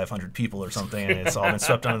 3,500 people or something, and it's all been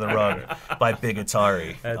swept under the rug by Big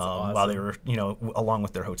Atari awesome. while they were, along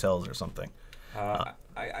with their hotels or something.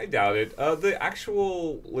 I doubt it. The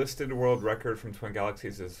actual listed world record from Twin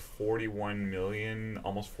Galaxies is 41 million,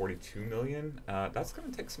 almost 42 million. That's going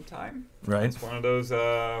to take some time. Right. It's one of those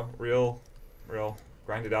real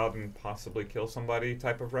grind it out and possibly kill somebody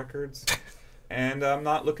type of records. And I'm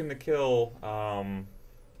not looking to kill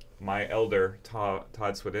my elder, Todd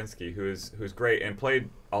Swedinsky, who's great and played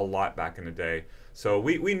a lot back in the day. So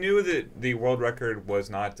we knew that the world record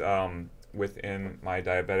was not within my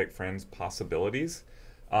diabetic friend's possibilities,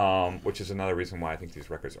 which is another reason why I think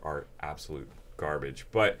these records are absolute garbage.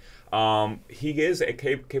 But he is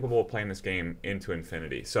capable of playing this game into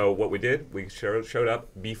infinity. So what we did, we showed up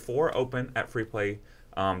before open at Free Play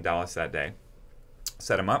Dallas that day,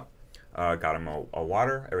 set him up, got him a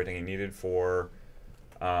water, everything he needed for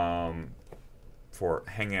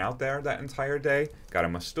hanging out there that entire day, got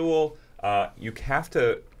him a stool. You have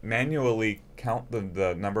to manually count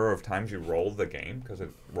the number of times you roll the game because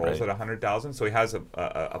it rolls at 100,000. So he has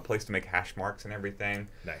a place to make hash marks and everything.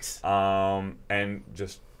 Nice. And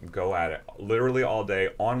just go at it literally all day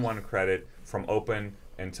on 1 credit from open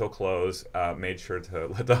until close. Made sure to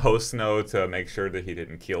let the host know to make sure that he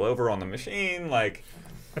didn't keel over on the machine. Like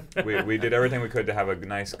we did everything we could to have a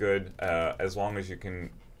nice, good, as long as you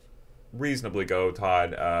can reasonably go,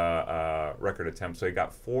 Todd, record attempt. So he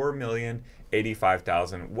got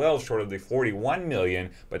 4,085,000, well short of the 41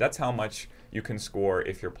 million, but that's how much you can score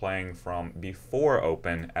if you're playing from before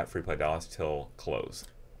open at Free Play Dallas till close.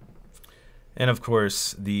 And of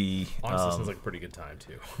course, the honestly sounds like a pretty good time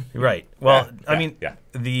too. Right. Well, I mean,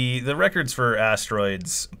 the records for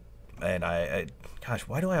Asteroids, and I gosh,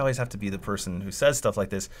 why do I always have to be the person who says stuff like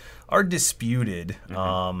this, are disputed.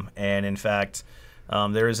 And in fact,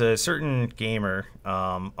 there is a certain gamer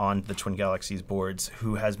on the Twin Galaxies boards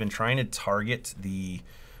who has been trying to target the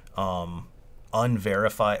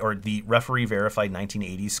unverified or the referee verified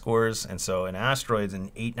 1980 scores. And so in Asteroids in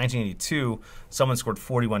 1982, someone scored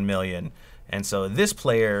 41 million. And so this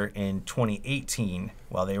player in 2018,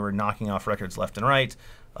 while they were knocking off records left and right,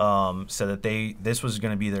 said that this was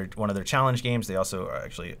going to be one of their challenge games. They also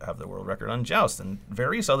actually have the world record on Joust and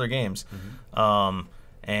various other games.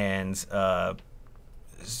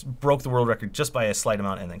 Broke the world record just by a slight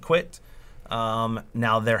amount and then quit.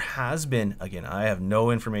 Now there has been, again, I have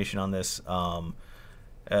no information on this.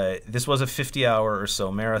 This was a 50-hour or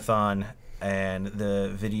so marathon, and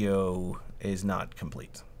the video is not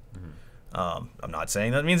complete. I'm not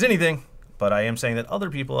saying that means anything, but I am saying that other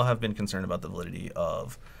people have been concerned about the validity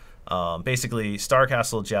of basically Star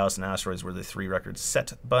Castle, Joust, and Asteroids were the 3 records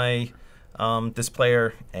set by this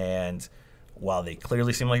player, and while they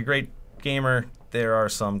clearly seem like a great gamer, there are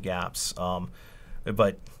some gaps,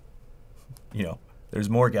 but there's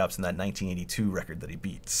more gaps in that 1982 record that he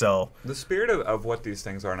beat. So the spirit of what these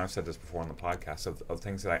things are, and I've said this before on the podcast, of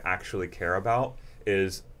things that I actually care about,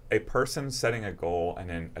 is a person setting a goal and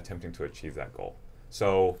then attempting to achieve that goal.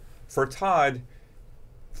 So for Todd,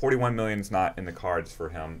 41 million is not in the cards for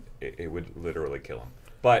him. It would literally kill him.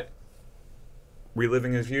 But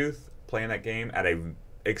reliving his youth, playing that game at a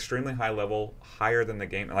extremely high level, higher than the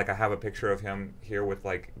game. Like I have a picture of him here with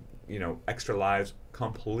extra lives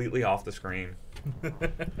completely off the screen.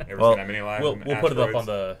 Ever seen that many lives? We'll put it up on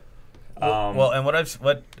the. And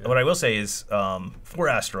what I will say is for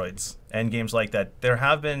Asteroids and games like that, there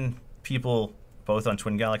have been people both on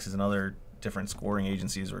Twin Galaxies and other different scoring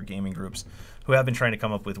agencies or gaming groups who have been trying to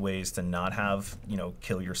come up with ways to not have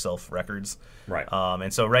kill yourself records. Right.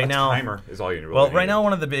 And so right now, timer is all you really Well, right now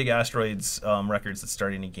one of the big Asteroids records that's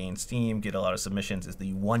starting to gain steam, get a lot of submissions, is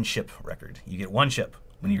the 1 ship record. You get 1 ship.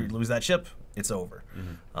 When you lose that ship, it's over.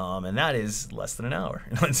 And that is less than an hour.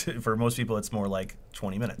 For most people, it's more like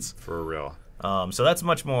 20 minutes. For real. So that's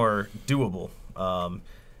much more doable.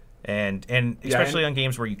 And especially on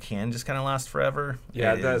games where you can just kind of last forever.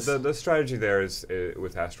 Yeah, the strategy there is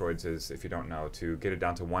with Asteroids is, if you don't know, to get it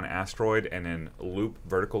down to 1 asteroid and then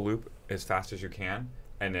vertical loop as fast as you can,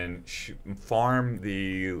 and then farm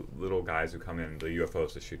the little guys who come in, the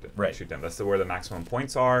UFOs, to shoot them. Right. Shoot them. That's where the maximum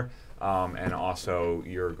points are. And also,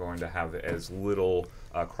 you're going to have as little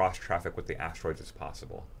cross traffic with the asteroids as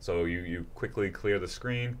possible. So you quickly clear the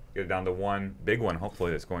screen, get it down to one big one,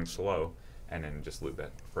 hopefully that's going slow, and then just loop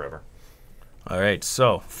it forever. All right,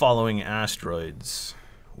 so following asteroids,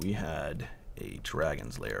 we had a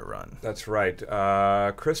Dragon's Lair run. That's right.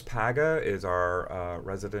 Chris Paga is our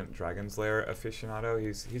resident Dragon's Lair aficionado.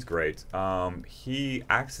 He's great. He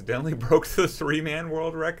accidentally broke the 3-man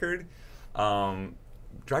world record.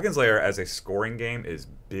 Dragon's Lair as a scoring game is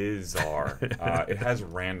bizarre. It has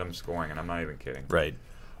random scoring, and I'm not even kidding. Right.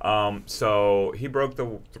 So he broke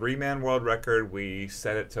the 3-man world record. We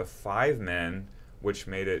set it to 5 men, which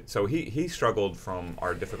made it so he struggled from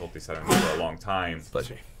our difficulty setting for a long time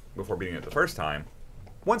before beating it the first time.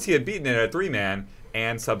 Once he had beaten it at 3-man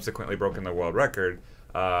and subsequently broken the world record,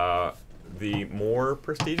 the more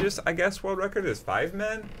prestigious, I guess, world record is 5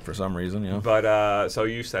 men. For some reason, yeah. But so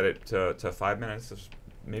you set it to 5 minutes.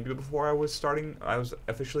 Maybe before I was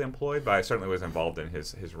officially employed, but I certainly was involved in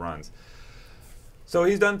his runs. So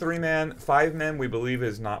he's done 3-man. 5 men, we believe,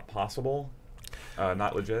 is not possible.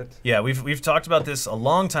 Not legit. Yeah, we've talked about this a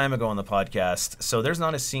long time ago on the podcast. So there's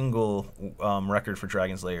not a single record for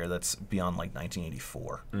Dragon's Lair that's beyond like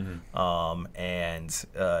 1984. And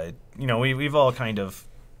you know, we've all kind of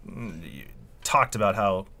talked about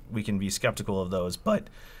how we can be skeptical of those,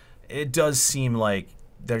 but it does seem like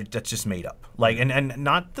that's just made up. Like, and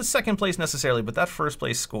not the second place necessarily, but that first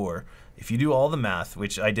place score. If you do all the math,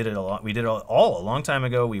 which I did it a lot, we did it all a long time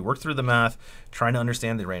ago. We worked through the math, trying to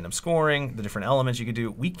understand the random scoring, the different elements you could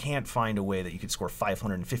do. We can't find a way that you could score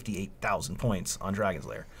 558,000 points on Dragon's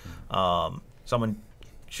Lair. Someone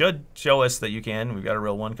should show us that you can. We've got a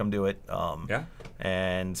real one. Come do it. Yeah.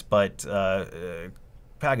 But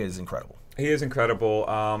Paga is incredible. He is incredible.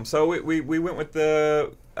 So we went with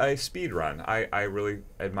a speed run. I really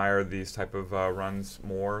admire these type of runs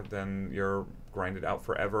more than your grind it out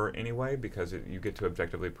forever anyway, because you get to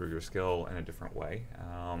objectively prove your skill in a different way,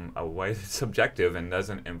 a way that's subjective and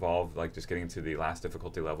doesn't involve like just getting to the last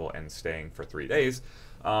difficulty level and staying for 3 days.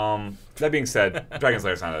 That being said, Dragon's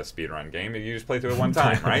Lair is not a speedrun game. You just play through it one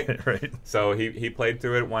time, right? Right. So he played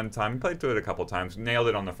through it one time. He played through it a couple times, nailed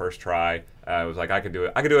it on the first try. It was like I could do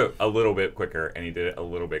it a little bit quicker, and he did it a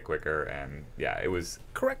little bit quicker, and yeah, it was.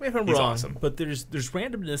 Correct me if I'm he's wrong, awesome. but there's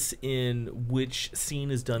randomness in which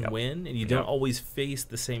scene is done when, and you don't always face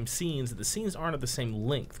the same scenes. The scenes aren't at the same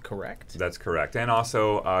length, correct? That's correct. And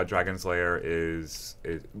also, Dragon's Lair is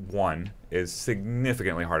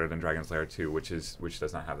significantly harder than Dragon's Lair 2, which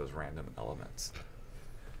does not have those random elements.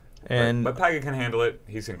 And but Paga can handle it.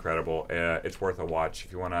 He's incredible. It's worth a watch.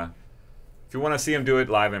 If you wanna see him do it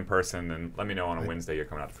live in person, then let me know on a Wednesday. You're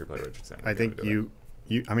coming out to Free Play Richardson. I think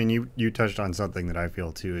you touched on something that I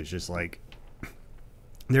feel too is just like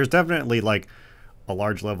there's definitely like a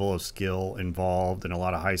large level of skill involved and a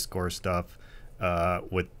lot of high score stuff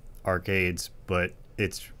with arcades, but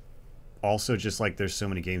it's also just like there's so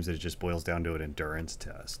many games that it just boils down to an endurance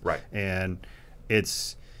test. Right. And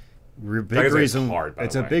it's a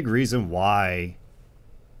big reason why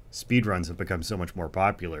speedruns have become so much more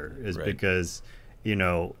popular is because you're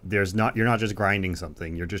not just grinding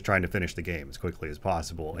something, you're just trying to finish the game as quickly as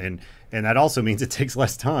possible, and that also means it takes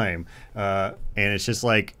less time, and it's just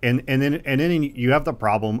like and then you have the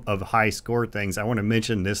problem of high score things. I want to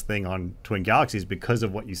mention this thing on Twin Galaxies because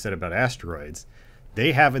of what you said about asteroids.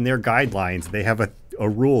 They have in their guidelines, they have a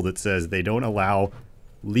rule that says they don't allow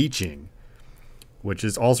leeching, which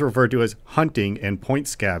is also referred to as hunting and point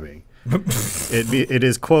scabbing. It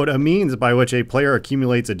is, quote, a means by which a player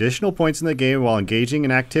accumulates additional points in the game while engaging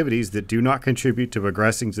in activities that do not contribute to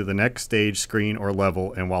progressing to the next stage, screen, or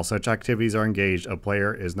level. And while such activities are engaged, a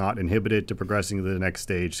player is not inhibited to progressing to the next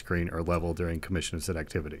stage, screen, or level during commission of said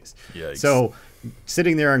activities. Yikes. So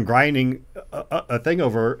sitting there and grinding a thing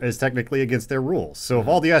over is technically against their rules. So if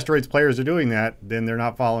all the Asteroids players are doing that, then they're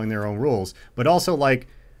not following their own rules. But also, like,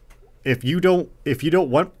 if you don't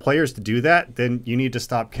want players to do that, then you need to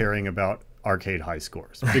stop caring about arcade high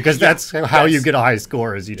scores, because that's how you get a high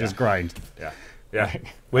score is you just grind. Yeah.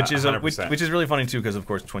 Which is really funny too, because of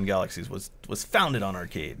course Twin Galaxies was founded on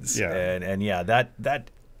arcades. Yeah. And that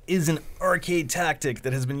is an arcade tactic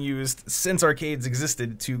that has been used since arcades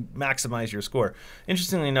existed to maximize your score.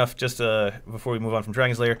 Interestingly enough, just before we move on from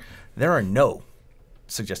Dragon's Lair, there are no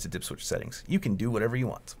suggested dip switch settings. You can do whatever you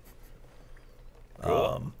want.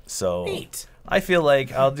 Cool. So neat. I feel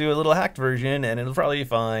like I'll do a little hacked version, and it'll probably be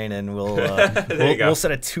fine, and we'll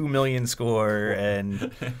set a 2 million score,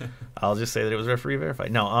 and I'll just say that it was referee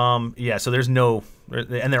verified. No, yeah. So there's no,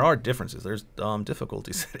 and there are differences. There's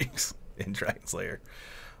difficulty settings in Dragon Slayer.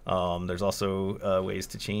 There's also ways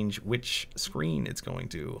to change which screen it's going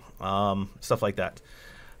to, stuff like that.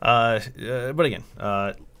 But again,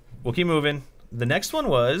 we'll keep moving. The next one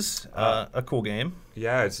was a cool game.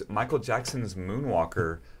 Yeah, it's Michael Jackson's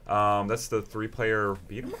Moonwalker. That's the 3-player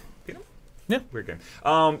beat 'em? Yeah. Weird game.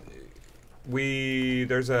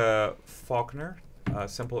 There's a Faulkner,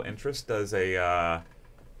 Simple Interest,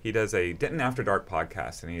 he does a Denton After Dark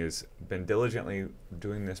podcast, and he has been diligently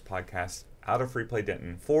doing this podcast out of Free Play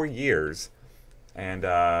Denton for years. And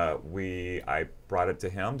I brought it to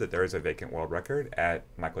him that there is a vacant world record at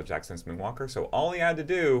Michael Jackson's Moonwalker. So all he had to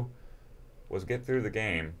do was get through the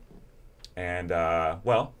game. And,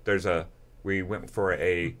 we went for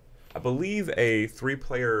I believe a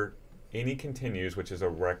 3-player any continues, which is a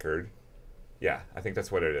record. Yeah, I think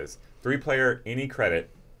that's what it is. 3-player any credit.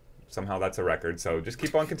 Somehow that's a record. So just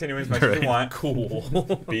keep on continuing as much as you want.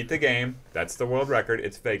 Cool. Beat the game. That's the world record.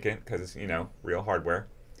 It's vacant because it's, real hardware.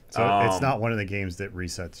 So it's not one of the games that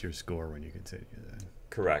resets your score when you continue then.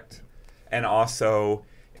 Correct. And also,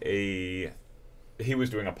 he was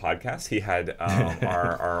doing a podcast. He had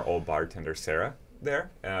our old bartender, Sarah,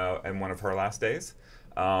 there in one of her last days,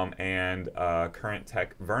 and current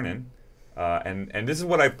tech, Vernon. And this is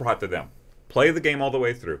what I brought to them. Play the game all the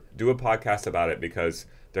way through. Do a podcast about it because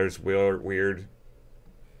there's weird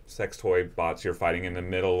sex toy bots you're fighting in the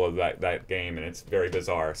middle of that game, and it's very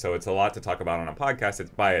bizarre. So it's a lot to talk about on a podcast.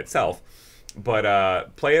 It's by itself.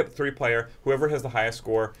 But play it 3-player. Whoever has the highest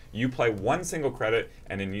score, you play one single credit,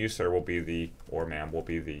 and then you, sir, will be the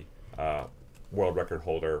world record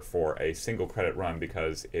holder for a single credit run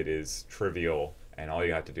because it is trivial, and all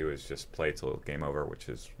you have to do is just play till game over, which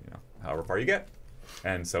is however far you get.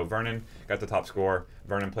 And so Vernon got the top score.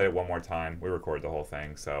 Vernon played it one more time. We recorded the whole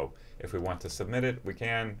thing. So if we want to submit it, we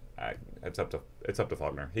can. It's up to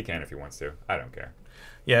Faulkner. He can if he wants to. I don't care.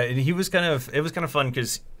 Yeah, it was kind of fun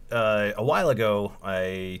because a while ago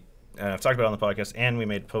I've talked about it on the podcast and we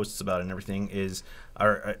made posts about it and everything.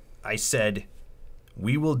 I said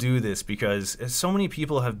we will do this because so many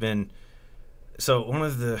people have been. So one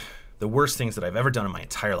of the worst things that I've ever done in my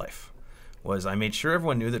entire life was I made sure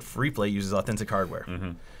everyone knew that Free Play uses authentic hardware,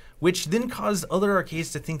 which then caused other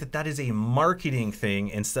arcades to think that that is a marketing thing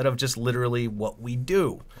instead of just literally what we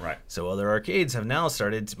do. Right. So other arcades have now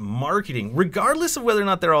started marketing, regardless of whether or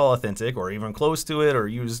not they're all authentic or even close to it or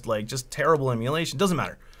use like just terrible emulation. Doesn't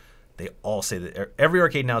matter. They all say that every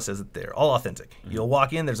arcade now says that they're all authentic. You'll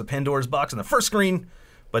walk in, there's a Pandora's box on the first screen,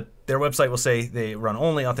 but their website will say they run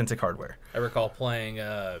only authentic hardware. I recall playing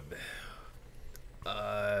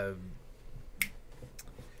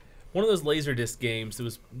one of those Laserdisc games. It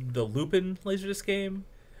was the Lupin Laserdisc game.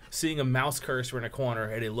 Seeing a mouse cursor in a corner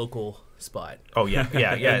at a local spot. Oh yeah.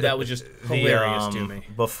 And that was just hilarious to me.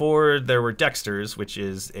 Before there were Dexters, which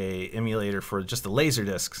is a emulator for just the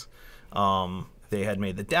Laserdiscs, they had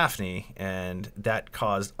made the Daphne, and that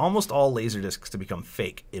caused almost all Laserdiscs to become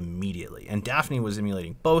fake immediately. And Daphne was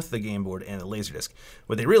emulating both the game board and the Laserdisc.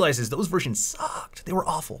 What they realized is those versions sucked. They were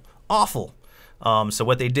awful. So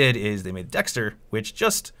what they did is they made Dexter, which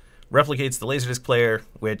just replicates the Laserdisc player,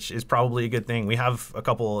 which is probably a good thing. We have a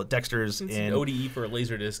couple Dexters It's in an ODE for a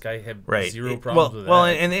Laserdisc. I have zero problems problems with that. Well,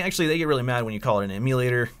 and they get really mad when you call it an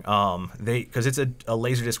emulator, because it's a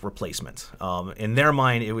Laserdisc replacement. In their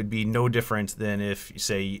mind, it would be no different than if,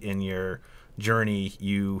 say, in your Journey,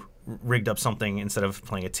 you rigged up something instead of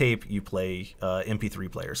playing a tape, you play MP3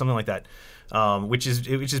 player, something like that, which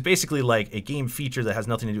is basically like a game feature that has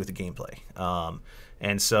nothing to do with the gameplay.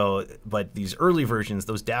 And so, but these early versions,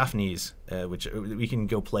 those Daphnes, which we can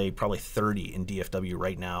go play probably 30 in DFW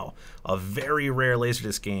right now, of very rare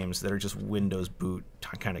Laserdisc games that are just Windows boot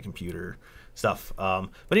kind of computer stuff. But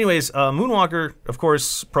anyways, Moonwalker, of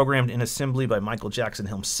course, programmed in assembly by Michael Jackson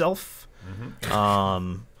himself.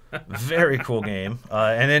 Very cool game.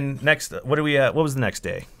 And then next, what was the next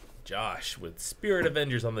day? Josh with Spirit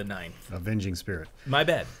Avengers on the 9th. Avenging Spirit. My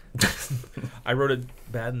bad. I wrote it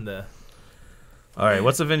bad in the... All right,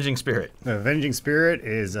 what's Avenging Spirit? Avenging Spirit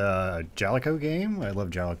is a Jalico game. I love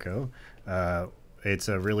Jalico. It's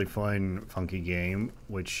a really fun, funky game,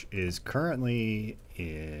 which is currently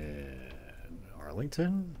in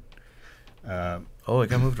Arlington. It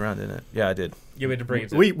got moved around, didn't it? Yeah, I did. You had to bring it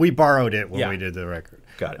to... We borrowed it when we did the record.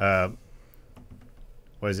 Got it.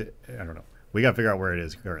 What is it? I don't know. We got to figure out where it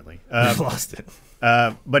is currently. Lost it.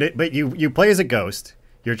 But you play as a ghost,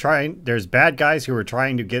 There's bad guys who are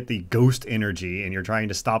trying to get the ghost energy, and you're trying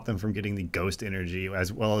to stop them from getting the ghost energy,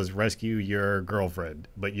 as well as rescue your girlfriend,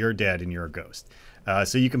 but you're dead and you're a ghost.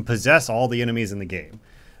 So you can possess all the enemies in the game.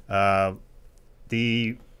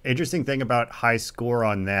 The interesting thing about high score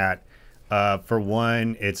on that, for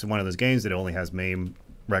one, it's one of those games that only has MAME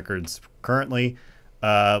records currently,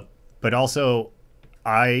 but also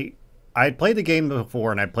I played the game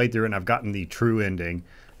before, and I played through it, and I've gotten the true ending.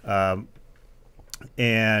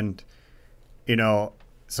 And, you know,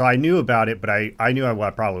 so I knew about it, but I knew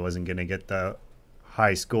I probably wasn't going to get the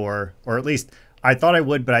high score, or at least I thought I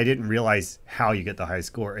would, but I didn't realize how you get the high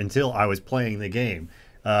score until I was playing the game.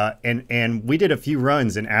 And we did a few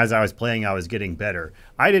runs, and as I was playing, I was getting better.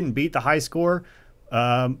 I didn't beat the high score,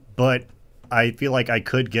 but I feel like I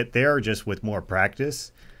could get there just with more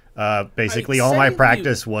practice. Basically, all my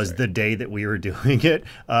practice was the day that we were doing it.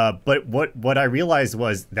 But what I realized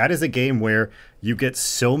was that is a game where you get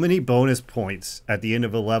so many bonus points at the end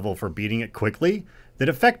of a level for beating it quickly that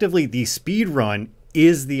effectively the speed run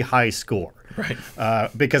is the high score. Right.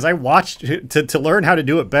 Because I watched, to learn how to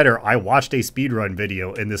do it better, I watched a speed run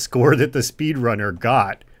video, and the score that the speed runner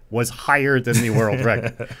got was higher than the world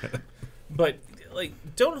record. But, like,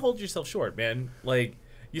 don't hold yourself short, man. Like,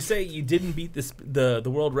 you say you didn't beat the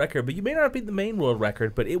world record, but you may not have beat the main world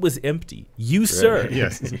record, but it was empty. You, sir.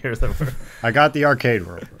 Yes. I got the arcade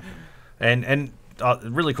world. And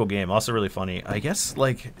really cool game, also really funny. I guess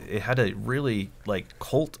like it had a really like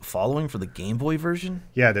cult following for the Game Boy version.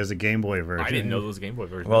 Yeah, there's a Game Boy version. I didn't know there was a Game Boy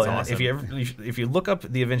version. Well, That's awesome. if you look up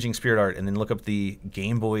the Avenging Spirit art and then look up the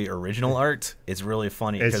Game Boy original art, it's really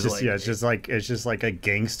funny. It's just it's just like a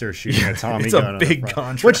gangster shooting a Tommy it's gun. It's a big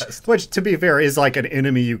contrast. Which to be fair is like an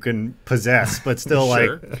enemy you can possess, but still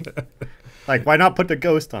like why not put the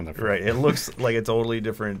ghost on the front? Right. It looks like a totally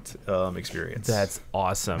different experience. That's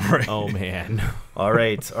awesome. Right. Oh man. All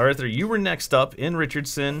right, Arthur, you were next up in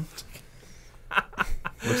Richardson.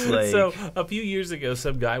 Looks like So a few years ago,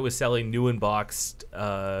 some guy was selling new and boxed.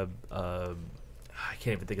 I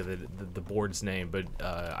can't even think of the board's name, but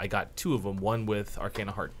I got two of them. One with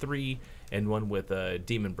Arcana Heart 3 and one with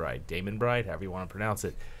Demon Bride, however you want to pronounce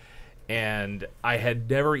it. And I had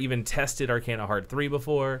never even tested Arcana Heart 3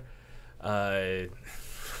 before. I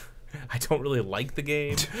don't really like the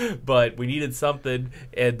game, but we needed something,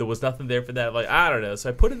 and there was nothing there for that. Like, I don't know. So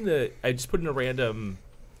I just put in a random,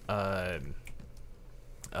 what's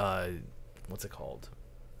it called?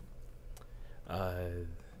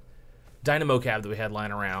 Dynamo cab that we had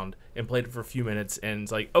lying around, and played it for a few minutes, and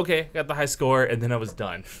it's like, okay, got the high score, and then I was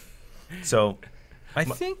done. So, I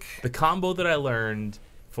think the combo that I learned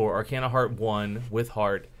for Arcana Heart 1 with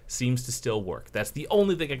Heart seems to still work. That's the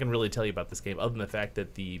only thing I can really tell you about this game, other than the fact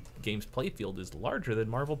that the game's playfield is larger than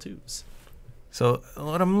Marvel 2's. So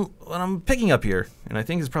what I'm picking up here, and I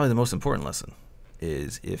think is probably the most important lesson,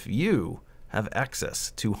 is if you have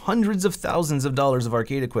access to hundreds of thousands of dollars of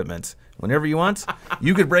arcade equipment whenever you want,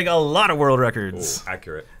 you could break a lot of world records. Ooh,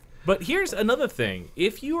 accurate. But here's another thing.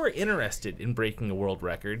 If you are interested in breaking a world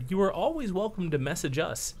record, you are always welcome to message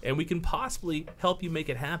us, and we can possibly help you make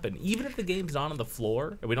it happen. Even if the game's not on the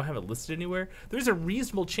floor and we don't have it listed anywhere, there's a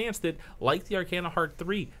reasonable chance that, like the Arcana Heart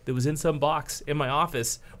 3 that was in some box in my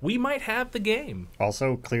office, we might have the game.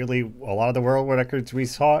 Also, clearly, a lot of the world records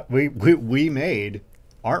we made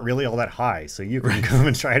aren't really all that high, so you can come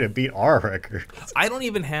and try to beat our record. I don't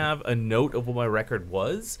even have a note of what my record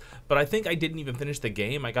was, but I think I didn't even finish the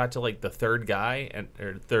game. I got to like the third guy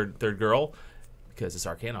or third girl, because it's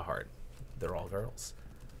Arcana Heart. They're all girls.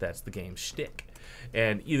 That's the game's shtick.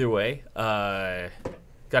 And either way, got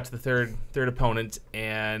to the third opponent,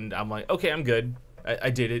 and I'm like, okay, I'm good.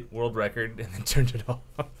 I did it, world record, and then turned it off.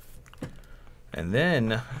 And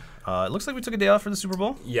then it looks like we took a day off for the Super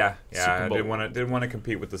Bowl. Yeah. Super I Bowl. didn't want to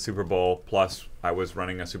compete with the Super Bowl. Plus, I was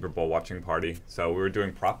running a Super Bowl watching party, so we were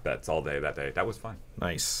doing prop bets all day that day. That was fun.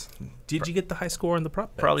 Nice. Did you get the high score on the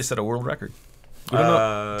prop bets? Probably set a world record. We don't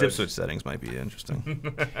know. Dip switch settings might be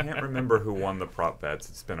interesting. I can't remember who won the prop bets.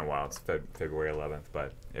 It's been a while. It's February 11th,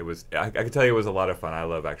 but it was. I can tell you it was a lot of fun. I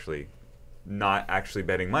love not actually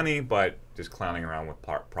betting money, but just clowning around with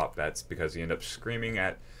prop bets, because you end up screaming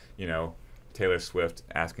at, Taylor Swift,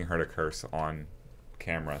 asking her to curse on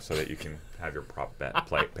camera so that you can have your prop bet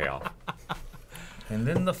pay off. And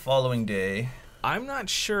then the following day, I'm not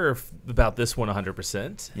sure about this one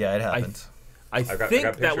 100%. yeah, it happened. I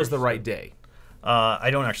think that was the right day.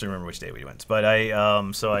 I don't actually remember which day we went, but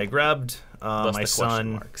I grabbed Thus my the question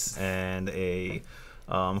son marks. and a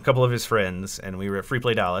couple of his friends, and we were at Free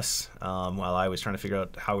Play Dallas while I was trying to figure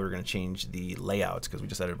out how we were going to change the layout, because we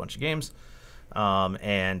just added a bunch of games,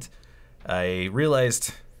 and I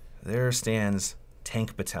realized there stands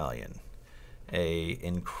Tank Battalion, a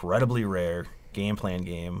incredibly rare game plan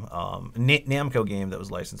game, Namco game that was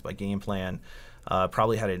licensed by Game Plan.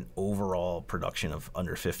 Probably had an overall production of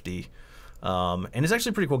under 50. And it's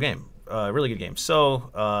actually a pretty cool game, really good game.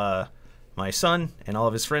 So my son and all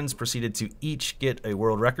of his friends proceeded to each get a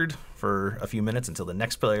world record for a few minutes until the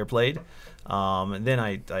next player played. And then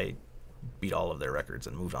I beat all of their records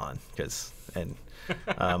and moved on and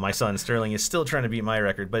my son Sterling is still trying to beat my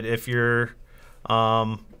record. But if you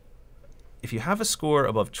have a score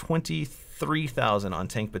above 23,000 on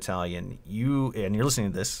Tank Battalion, and you're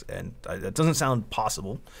listening to this, and it doesn't sound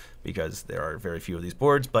possible because there are very few of these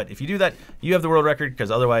boards, but if you do that, you have the world record,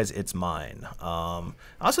 because otherwise it's mine. I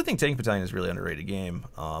also think Tank Battalion is a really underrated game.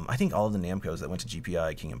 I think all of the Namcos that went to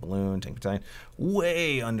GPI, King and Balloon, Tank Battalion,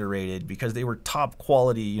 way underrated because they were top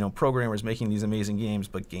quality, programmers making these amazing games,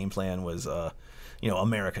 but Game Plan was,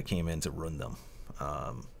 America came in to ruin them.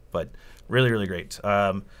 But really, really great.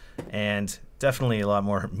 And definitely a lot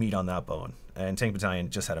more meat on that bone. And Tank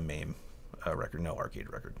Battalion just had a MAME record, no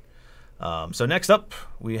arcade record. So next up,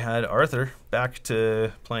 we had Arthur back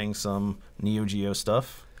to playing some Neo Geo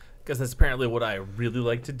stuff. Because that's apparently what I really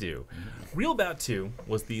like to do. Real Bout 2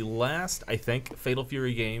 was the last, I think, Fatal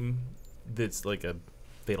Fury game that's like a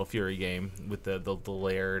Fatal Fury game with the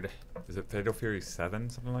layered... Is it Fatal Fury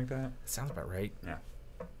 7, something like that? Sounds about right. Yeah.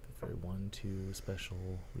 Fatal Fury 1, 2,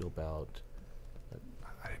 Special, Real Bout...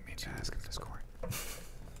 I didn't mean to ask him to score.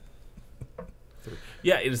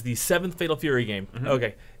 Yeah, it is the 7th Fatal Fury game. Mm-hmm.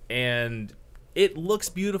 Okay. And it looks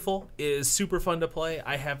beautiful. It is super fun to play.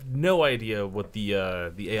 I have no idea what the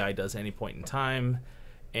AI does at any point in time.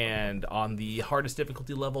 And on the hardest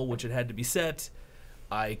difficulty level, which it had to be set,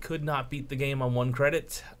 I could not beat the game on 1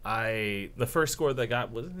 credit. The first score that I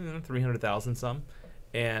got was 300,000 some.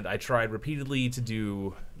 And I tried repeatedly to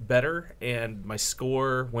do better, and my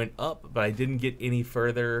score went up, but I didn't get any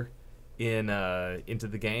further into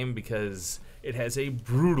the game because it has a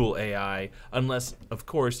brutal AI, unless, of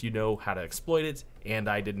course, you know how to exploit it, and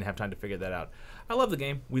I didn't have time to figure that out. I love the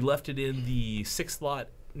game. We left it in the 6th slot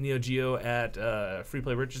Neo Geo at Free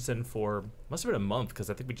Play Richardson for, must have been a month, because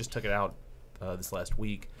I think we just took it out this last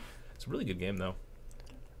week. It's a really good game, though.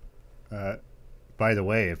 By the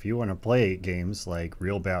way, if you want to play games like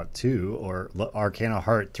Real Bout 2 or Arcana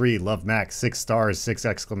Heart 3, Love Max, 6 stars, 6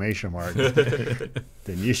 exclamation marks, then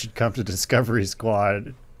you should come to Discovery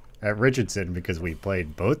Squad at Richardson because we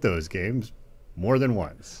played both those games more than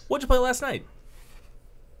once. What'd you play last night?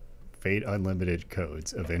 Fate Unlimited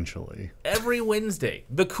Codes, eventually. Every Wednesday.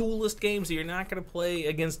 The coolest games that you're not going to play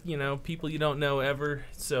against, people you don't know ever.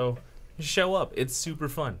 So... show up. It's super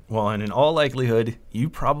fun. Well, and in all likelihood, you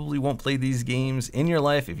probably won't play these games in your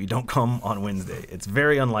life if you don't come on Wednesday. It's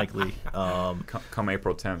very unlikely. Come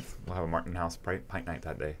April 10th, we'll have a Martin House pint night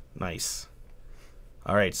that day. Nice.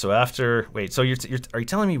 All right, so so are you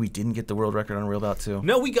telling me we didn't get the world record on Real Bout 2?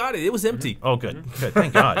 No, we got it. It was empty. Oh, good. Good.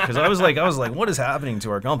 Thank God. Because I was like, what is happening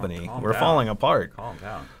to our company? We're falling apart. Calm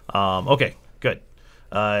down. Okay, good.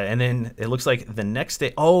 And then it looks like the next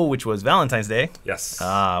day, which was Valentine's Day. Yes.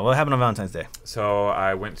 What happened on Valentine's Day? So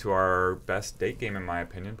I went to our best date game, in my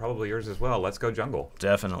opinion, probably yours as well. Let's Go Jungle.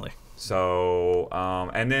 Definitely. So,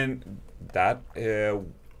 and then that,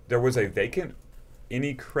 there was a vacant,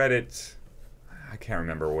 any credit, I can't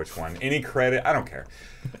remember which one, any credit, I don't care.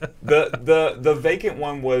 The vacant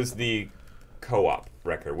one was the co-op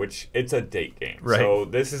record, which it's a date game. Right. So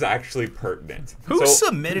this is actually pertinent. Who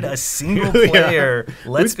submitted a single player?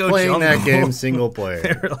 Let's Go playing Jungle? That game single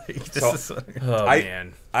player.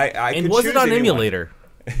 Man. I and could was choose it on anyone. emulator?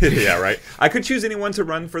 Yeah, right. I could choose anyone to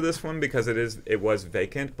run for this one because it was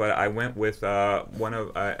vacant, but I went with one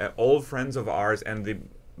of old friends of ours and the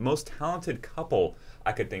most talented couple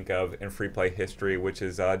I could think of in free play history, which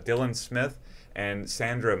is Dylan Smith and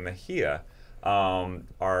Sandra Mejia.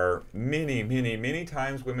 Are many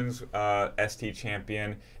times women's ST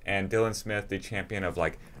champion, and Dylan Smith the champion of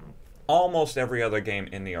like almost every other game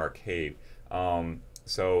in the arcade.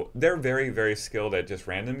 So they're very, very skilled at just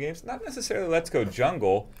random games. Not necessarily Let's Go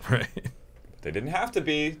Jungle. Right. They didn't have to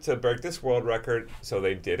be to break this world record, so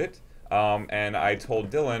they did it. And I told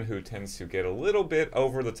Dylan, who tends to get a little bit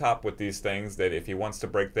over the top with these things, that if he wants to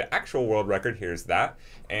break the actual world record, here's that.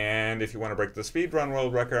 And if you want to break the speedrun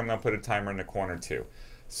world record, I'm going to put a timer in the corner too.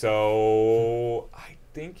 So I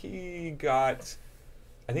think he got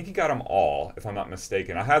them all, if I'm not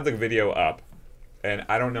mistaken. I have the video up, and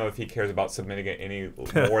I don't know if he cares about submitting it any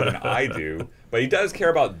more than I do, but he does care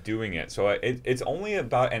about doing it. So it's only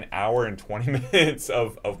about an hour and 20 minutes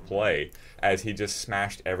of play, as he just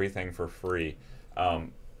smashed everything for free.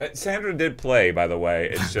 Sandra did play, by the way.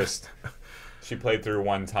 It's just she played through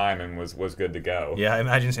one time and was good to go. Yeah, I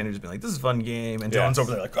imagine Sandra just being like, "This is a fun game," and Dylan's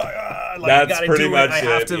over there like, like That's gotta pretty do much it. I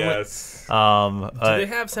have it. to. Yes. Do they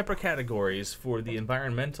have separate categories for the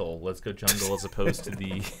environmental Let's Go Jungle as opposed to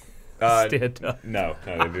the stand up? No,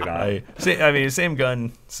 they do not. I mean, same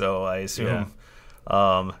gun, so I assume.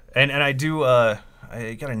 Yeah. And I do.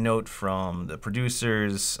 I got a note from the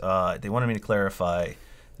producers. They wanted me to clarify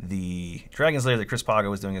the Dragon's Lair that Chris Paga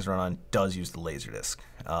was doing his run on does use the Laserdisc.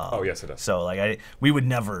 Oh yes, it does. So like we would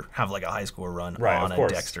never have like a high score run on a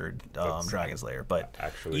Dexter Dragon's Lair, but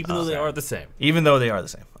Actually, even though they are the same. Even though they are the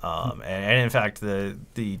same, and in fact they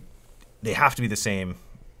have to be the same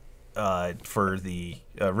for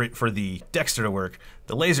the Dexter to work.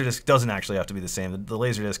 The Laserdisc doesn't actually have to be the same. The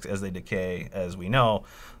Laserdisc, as they decay, as we know,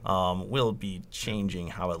 will be changing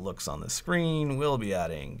how it looks on the screen. We'll be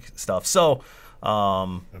adding stuff. So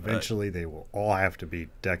eventually they will all have to be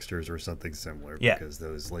Dexters or something similar because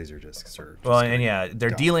those laser discs are they're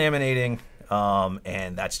delaminating,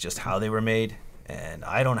 and that's just how they were made. And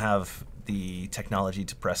I don't have the technology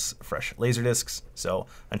to press fresh laser discs, so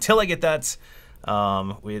until I get that,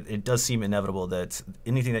 it does seem inevitable that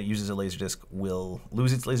anything that uses a laserdisc will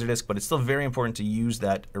lose its laserdisc, but it's still very important to use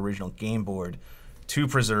that original game board to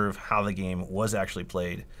preserve how the game was actually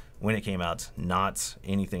played when it came out, not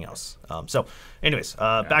anything else. So anyways,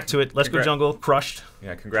 back to it. Let's Go Jungle, crushed.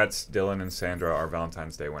 Yeah, congrats Dylan and Sandra, our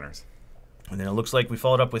Valentine's Day winners. And then it looks like we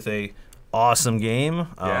followed up with a awesome game.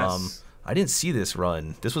 Yes. I didn't see this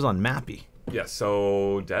run. This was on Mappy. Yeah,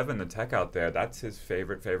 so Devin, the tech out there, that's his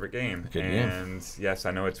favorite game. Good game. And yes,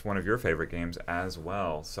 I know it's one of your favorite games as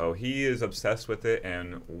well. So he is obsessed with it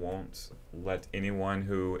and won't let anyone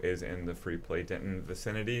who is in the free play Denton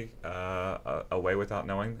vicinity away without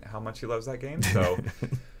knowing how much he loves that game. So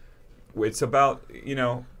it's about,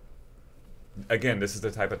 again, this is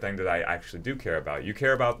the type of thing that I actually do care about. You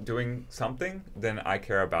care about doing something, then I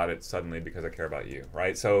care about it suddenly because I care about you,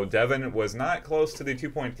 right? So Devin was not close to the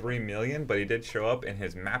 2.3 million, but he did show up in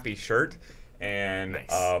his Mappy shirt and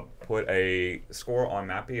put a score on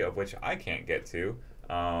Mappy of which I can't get to.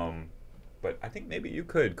 But I think maybe you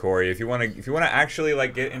could, Corey, if you want to actually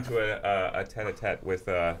like get into a tete-a-tete with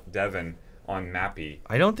Devin on Mappy.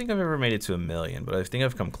 I don't think I've ever made it to 1 million, but I think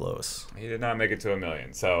I've come close. He did not make it to 1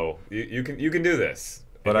 million, so you can do this.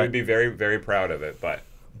 But I'd be very, very proud of it.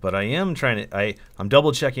 But I am trying to. I'm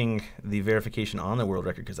double checking the verification on the world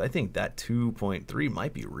record because I think that 2.3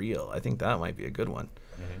 might be real. I think that might be a good one,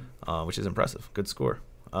 which is impressive. Good score.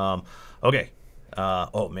 Okay.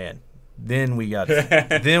 Oh man. Then we have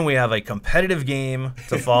a competitive game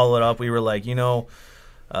to follow it up. We were like,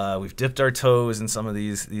 we've dipped our toes in some of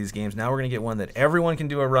these games. Now we're going to get one that everyone can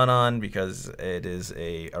do a run on because it is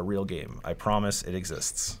a real game. I promise it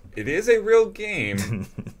exists. It is a real game.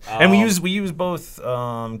 And we use both.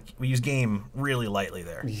 We use game really lightly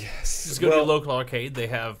there. Yes. Just go to your local arcade. They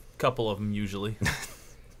have a couple of them usually.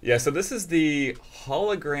 Yeah, so this is the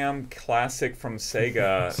hologram classic from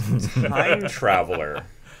Sega, Time Traveler.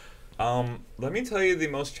 Let me tell you the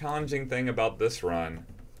most challenging thing about this run.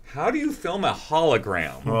 How do you film a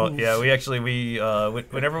hologram? Well, yeah,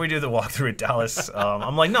 whenever we do the walkthrough at Dallas,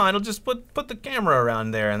 I'm like, no, I'll just put the camera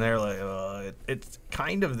around there, and they're like, it's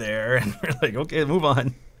kind of there, and we're like, okay, move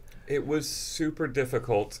on. It was super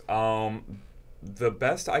difficult. The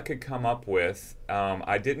best I could come up with,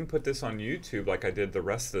 I didn't put this on YouTube like I did the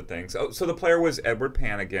rest of the things. Oh, so the player was Edward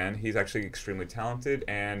Pan again. He's actually extremely talented,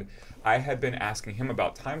 and I had been asking him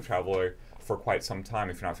about Time Traveler for quite some time.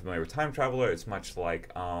 If you're not familiar with Time Traveler, it's much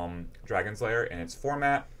like Dragon's Lair in its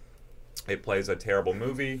format. It plays a terrible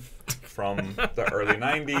movie from the early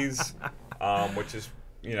 90s, which is,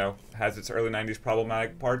 has its early 90s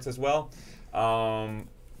problematic parts as well.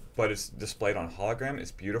 But it's displayed on hologram.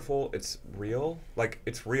 It's beautiful. It's real.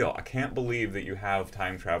 It's real. I can't believe that you have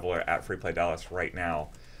Time Traveler at Free Play Dallas right now,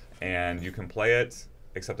 and you can play it,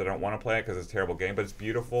 except I don't want to play it because it's a terrible game, but it's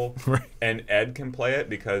beautiful. Right. And Ed can play it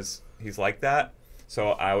because he's like that. So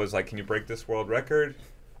I was like, can you break this world record?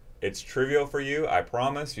 It's trivial for you. I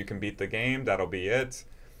promise. You can beat the game. That'll be it.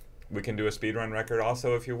 We can do a speedrun record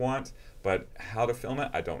also if you want. But how to film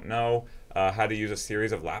it, I don't know. How to use a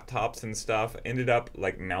series of laptops and stuff. Ended up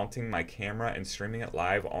mounting my camera and streaming it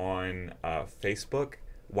live on Facebook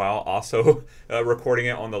while also recording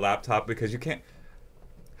it on the laptop because you can't.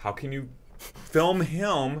 How can you film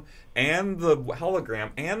him and the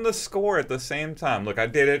hologram and the score at the same time? Look, I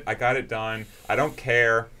did it. I got it done. I don't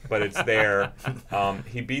care, but it's there.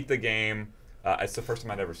 He beat the game. It's the first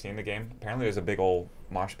time I'd ever seen the game. Apparently there's a big old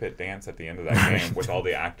mosh pit dance at the end of that game with all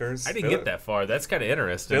the actors. I didn't get that far. That's kind of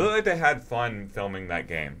interesting. They look like they had fun filming that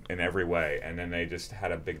game in every way, and then they just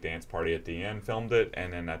had a big dance party at the end, filmed it,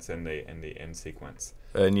 and then that's in the end sequence.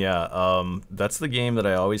 And yeah, that's the game that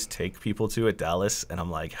I always take people to at Dallas, and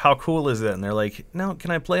I'm like, "How cool is it?" And they're like, "No,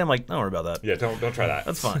 can I play?" I'm like, "Don't worry about that. Yeah, don't try that.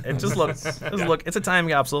 That's fine. It just looks, look. It's a time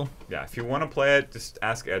capsule." Yeah, if you want to play it, just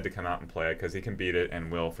ask Ed to come out and play it because he can beat it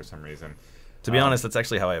and will for some reason. To be honest, that's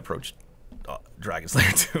actually how I approached Dragon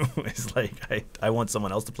Slayer 2. It's like I want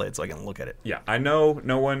someone else to play it so I can look at it. Yeah, I know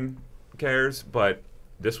no one cares, but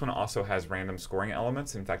this one also has random scoring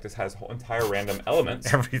elements. In fact, this has whole entire random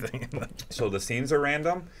elements. Everything. So the scenes are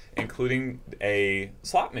random, including a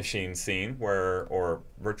slot machine scene or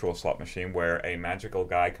virtual slot machine where a magical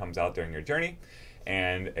guy comes out during your journey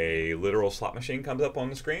and a literal slot machine comes up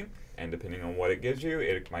on the screen. And depending on what it gives you,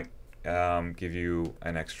 it might give you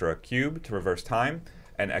an extra cube to reverse time,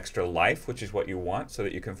 an extra life, which is what you want so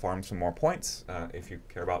that you can farm some more points if you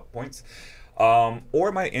care about points. Or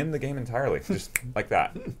it might end the game entirely, just like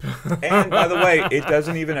that. And by the way, it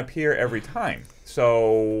doesn't even appear every time.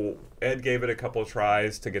 So Ed gave it a couple of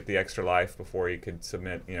tries to get the extra life before he could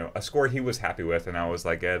submit, a score he was happy with. And I was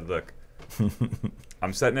like, Ed, look,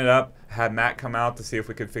 I'm setting it up. Had Matt come out to see if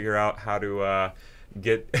we could figure out how to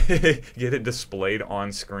get get it displayed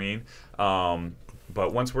on screen.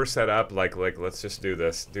 But once we're set up, like let's just do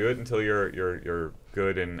this. Do it until you're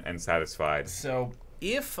good and satisfied. So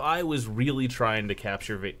if I was really trying to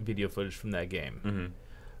capture video footage from that game,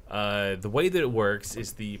 the way that it works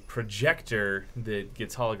is the projector that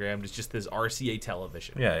gets hologrammed is just this RCA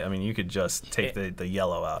television. Yeah, I mean, you could just take the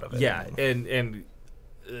yellow out of it. Yeah, and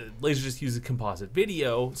Laser just uses composite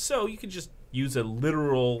video, so you could just use a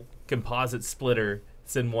literal composite splitter,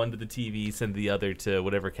 send one to the TV, send the other to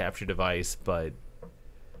whatever capture device, but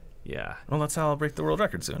yeah. Well, that's how I'll break the world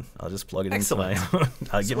record soon. I'll just plug it Excellent. into my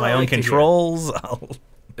I'll get what my I own like to hear. controls.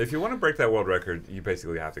 If you want to break that world record, you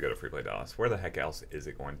basically have to go to Free Play Dallas. Where the heck else is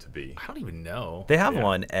it going to be? I don't even know. They have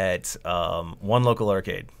one at one local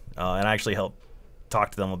arcade, and I actually helped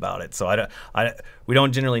talk to them about it. So we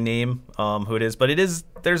don't generally name who it is, but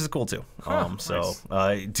theirs is cool too. Nice.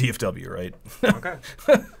 DFW, right? Okay.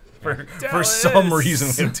 For some reason,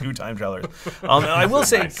 we have 2 time travelers. I will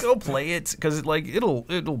say, go play it because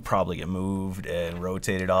it'll probably get moved and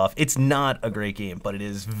rotated off. It's not a great game, but it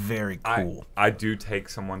is very cool. I do take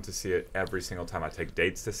someone to see it every single time. I take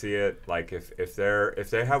dates to see it. Like if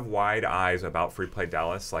they have wide eyes about Free Play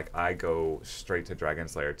Dallas, like I go straight to Dragon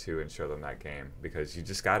Slayer 2 and show them that game because you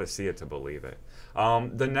just got to see it to believe it.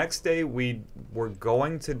 The next day we were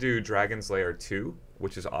going to do Dragon Slayer 2,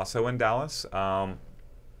 which is also in Dallas.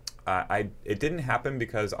 It didn't happen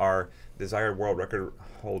because our desired world record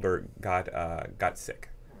holder got sick.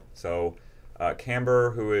 So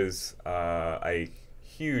Camber, who is a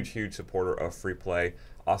huge supporter of Free Play,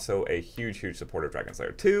 also a huge supporter of Dragon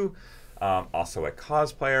Slayer 2, also a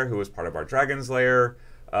cosplayer who was part of our Dragon Slayer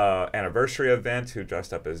anniversary event, who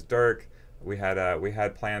dressed up as Dirk. We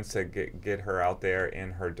had plans to get her out there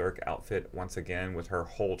in her Dirk outfit once again with her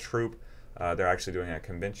whole troupe. They're actually doing a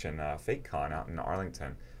convention, FateCon, out in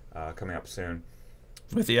Arlington. Coming up soon.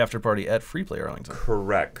 With the after party at Free Play Arlington.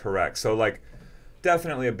 Correct. So,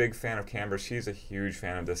 definitely a big fan of Camber. She's a huge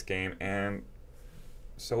fan of this game, and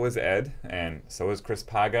so is Ed, and so is Chris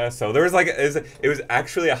Paga. So there was it was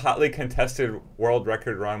actually a hotly contested world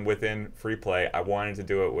record run within Free Play. I wanted to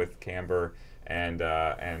do it with Camber, and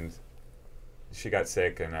she got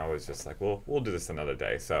sick, and I was just like, we'll do this another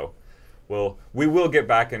day. So we will get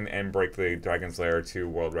back and break the Dragon Slayer 2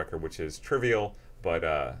 world record, which is trivial. But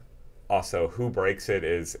also, who breaks it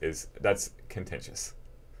is that's contentious.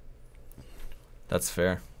 That's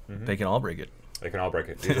fair. They can all break it. They can all break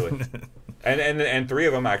it easily, and 3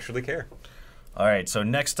 of them actually care. All right. So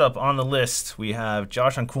next up on the list, we have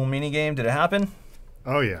Josh on Cool Mini Game. Did it happen?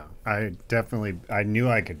 Oh yeah, I knew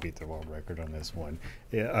I could beat the world record on this one.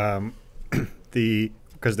 Yeah,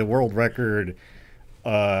 because the world record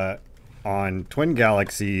on Twin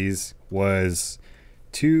Galaxies was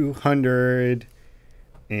 228,000.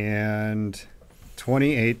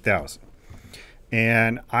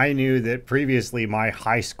 And I knew that previously my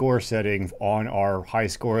high score setting on our high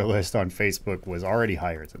score list on Facebook was already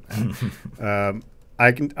higher than that.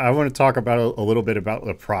 I want to talk about a little bit about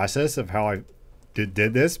the process of how I did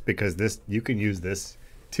this, because you can use this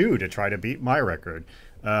too to try to beat my record.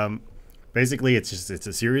 Basically, it's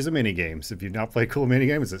a series of mini games. If you've not played Cool Mini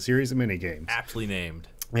Game, it's a series of mini games. Aptly named.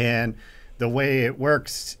 And the way it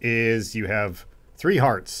works is you have 3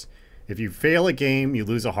 hearts. If you fail a game, you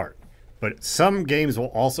lose a heart. But some games will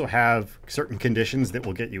also have certain conditions that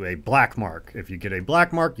will get you a black mark. If you get a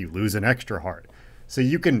black mark, you lose an extra heart. So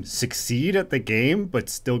you can succeed at the game, but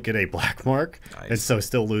still get a black mark, and so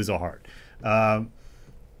still lose a heart.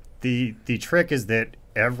 The trick is that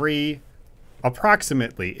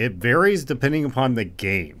approximately, it varies depending upon the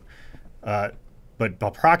game, but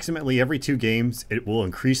approximately every 2 games, it will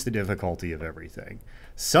increase the difficulty of everything.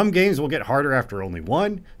 Some games will get harder after only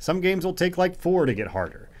 1. Some games will take like 4 to get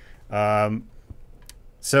harder.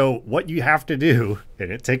 So what you have to do,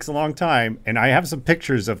 and it takes a long time, and I have some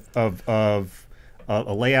pictures of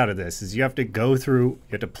a layout of this, is you have to go through,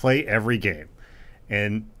 you have to play every game,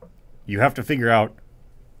 and you have to figure out,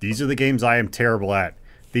 these are the games I am terrible at.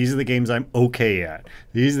 These are the games I'm okay at.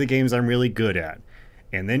 These are the games I'm really good at.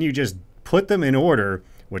 And then you just put them in order,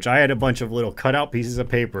 which I had a bunch of little cutout pieces of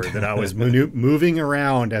paper that I was moving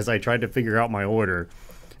around as I tried to figure out my order.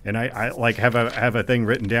 And I like have a thing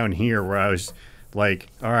written down here where I was like,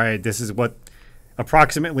 all right, this is what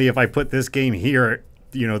approximately, if I put this game here,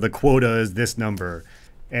 the quota is this number.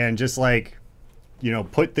 And just like,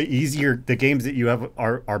 put the games that you have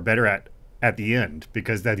are better at the end,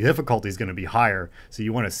 because the difficulty is going to be higher. So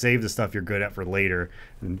you want to save the stuff you're good at for later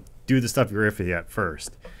and do the stuff you're iffy at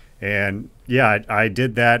first. And yeah, I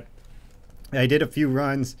did that. I did a few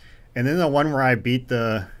runs, and then the one where I beat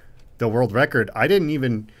the world record, I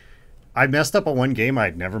messed up on one game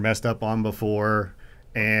I'd never messed up on before,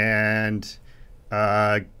 and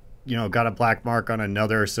got a black mark on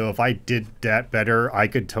another. So if I did that better, I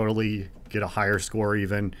could totally get a higher score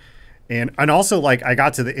even. And also, like, I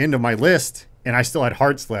got to the end of my list and I still had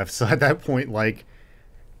hearts left. So at that point, like,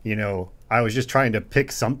 I was just trying to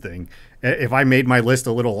pick something. If I made my list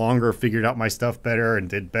a little longer, figured out my stuff better, and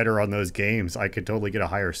did better on those games, I could totally get a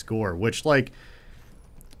higher score, which, like,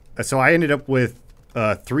 so I ended up with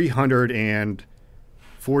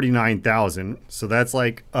 349,000. So that's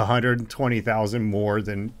like 120,000 more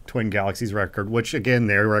than Twin Galaxies record, which, again,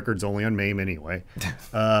 their record's only on MAME anyway.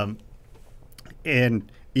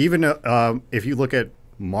 And even if you look at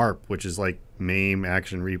MARP, which is like MAME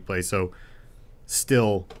Action Replay, so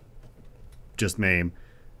still just MAME,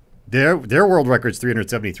 their world record's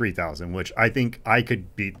 373,000, which I think I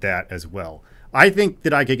could beat that as well. I think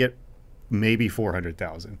that I could get maybe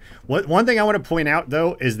 400,000. One thing I want to point out,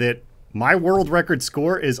 though, is that my world record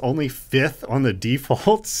score is only 5th on the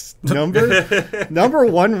defaults number. Number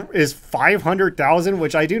 1 is 500,000,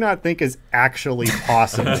 which I do not think is actually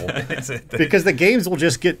possible. Because the games will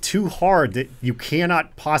just get too hard that you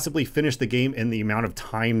cannot possibly finish the game in the amount of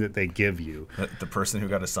time that they give you. The person who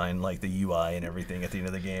got assigned like the UI and everything at the end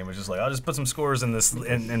of the game was just like, I'll just put some scores in this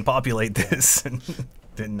and populate this. And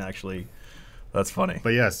didn't actually. That's funny. But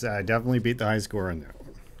yes, I definitely beat the high score in that one.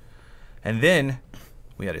 And then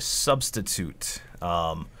we had a substitute.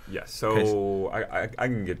 Yes, so I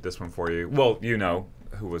can get this one for you. Well, you know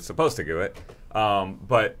who was supposed to do it.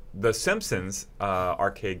 But the Simpsons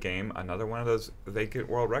arcade game, another one of those vacant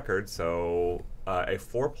world records. So a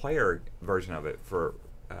 4-player version of it for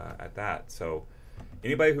at that. So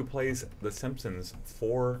anybody who plays the Simpsons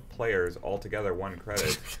 4 players all together, 1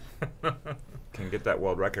 credit, can get that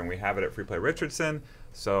world record. And we have it at Free Play Richardson.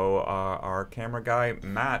 So our camera guy,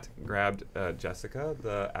 Matt, grabbed Jessica,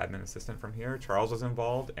 the admin assistant from here. Charles was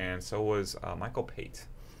involved, and so was Michael Pate.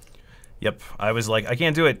 Yep. I was like, I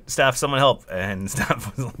can't do it. Staff, someone help. And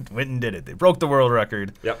staff went and did it. They broke the world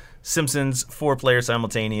record. Yep. Simpsons, 4-player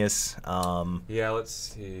simultaneous. Yeah, let's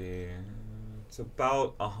see. It's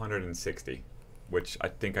about 160, which I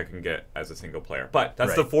think I can get as a single player. But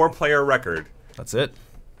that's the 4-player record. That's it.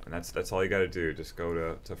 And that's all you got to do. Just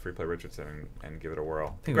go to Free Play Richardson and give it a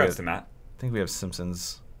whirl. Congrats to Matt. I think we have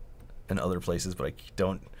Simpsons in other places, but I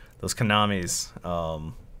don't. Those Konamis,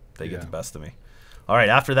 they get the best of me. All right,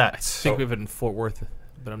 after that. I think we have it in Fort Worth,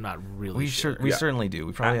 but I'm not really sure. We certainly do.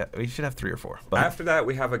 We should have 3 or 4. But after that,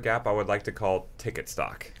 we have a gap I would like to call ticket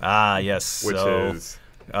stock. Ah, yes. Which is...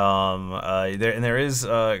 there is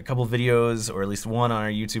a couple videos, or at least one on our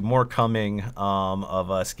YouTube, more coming of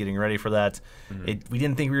us getting ready for that. We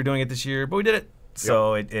didn't think we were doing it this year, but we did it.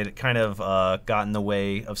 So it kind of got in the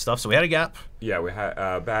way of stuff. So we had a gap. Yeah, we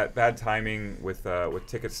had bad timing with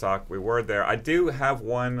ticket stock. We were there. I do have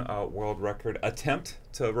one world record attempt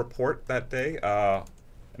to report that day, and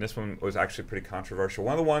this one was actually pretty controversial.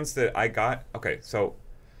 One of the ones that I got. Okay, so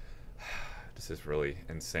this is really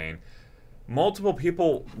insane. Multiple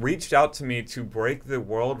people reached out to me to break the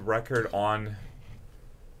world record on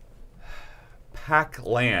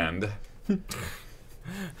Pac-Land.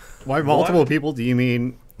 Why multiple people? Do you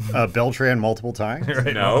mean Beltran multiple times?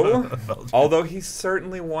 Right. No, although he's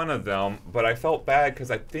certainly one of them. But I felt bad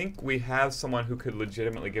because I think we have someone who could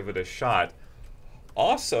legitimately give it a shot.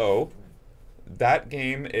 Also, that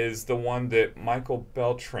game is the one that Michael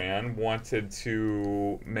Beltran wanted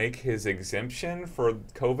to make his exemption for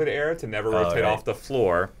COVID era to never rotate off the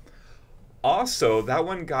floor. Also, that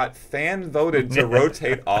one got fan voted to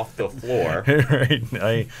rotate off the floor.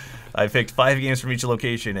 Right. I picked 5 games from each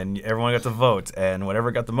location, and everyone got to vote. And whatever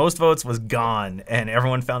got the most votes was gone. And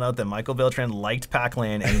everyone found out that Michael Beltran liked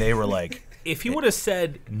Pac-Land, and they were like... If he would have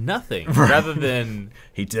said nothing rather than...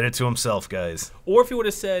 He did it to himself, guys. Or if he would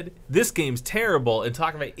have said, this game's terrible, and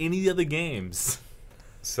talk about any other games.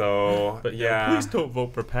 So, But yeah, please don't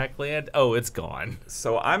vote for Pac-Land. Oh, it's gone.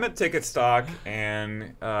 So I'm at Ticket Stock,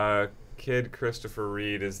 and Kid Christopher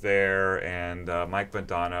Reed is there, and Mike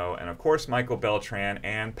Vendano, and of course Michael Beltran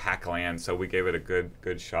and Pac-Land. So we gave it a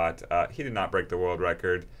good shot. He did not break the world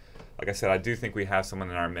record. Like I said, I do think we have someone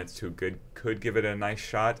in our midst who could give it a nice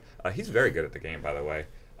shot. He's very good at the game, by the way.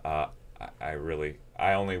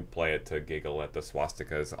 I only play it to giggle at the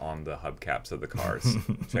swastikas on the hubcaps of the cars.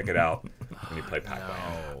 Check it out when you play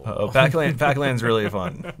Pac-Land. Pac-Land's really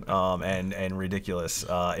fun and ridiculous.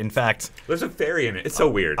 In fact, there's a fairy in it. It's so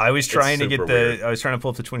weird. I was trying to pull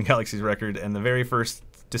up the Twin Galaxies record, and the very first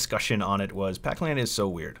discussion on it was Pac-Land is so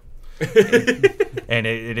weird. And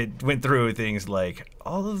it went through things like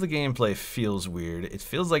all of the gameplay feels weird. It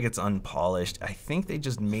feels like it's unpolished. I think they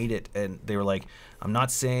just made it, and they were like, I'm not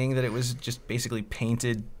saying that it was just basically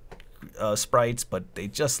painted sprites, but they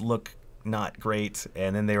just look not great.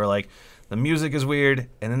 And then they were like, the music is weird.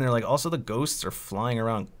 And then they're like, also the ghosts are flying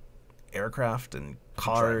around aircraft and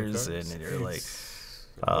cars, and you're like,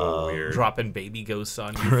 weird. Dropping baby ghosts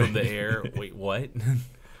on you from the air. Wait, what?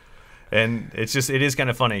 And it is kind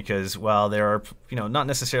of funny because while there are, not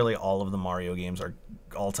necessarily all of the Mario games are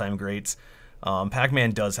all-time greats,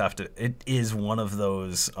 Pac-Man does have to. It is one of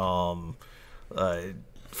those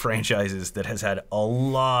franchises that has had a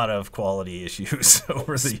lot of quality issues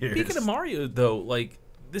over the years. Speaking of Mario, though, like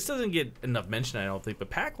this doesn't get enough mention, I don't think, but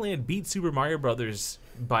Pac-Land beat Super Mario Brothers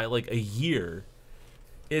by like a year.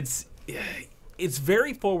 It's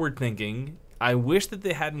very forward-thinking. I wish that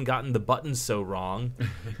they hadn't gotten the buttons so wrong.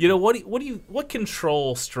 What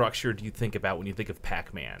control structure do you think about when you think of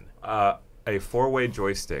Pac-Man? A 4-way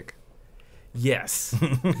joystick. Yes.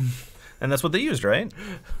 And that's what they used, right?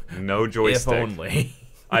 No joystick. If only.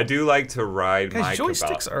 I do like to ride Mike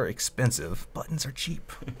joysticks are expensive. Buttons are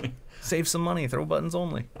cheap. Save some money. Throw buttons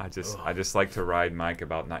only. I just like to ride Mike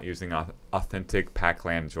about not using authentic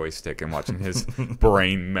Pac-Land joystick and watching his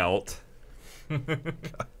brain melt.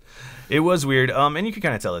 It was weird, and you could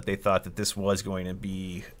kind of tell that they thought that this was going to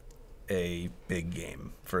be a big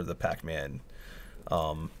game for the Pac-Man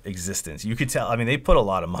existence. You could tell. I mean, they put a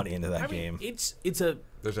lot of money into that game.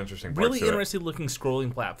 There's interesting parts really to it. interesting looking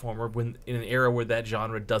scrolling platformer when in an era where that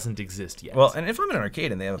genre doesn't exist yet. Well, and if I'm in an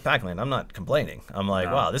arcade and they have a Pac-Land, I'm not complaining. I'm like,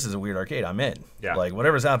 wow, this is a weird arcade. I'm in. Yeah. Like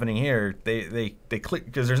whatever's happening here, they click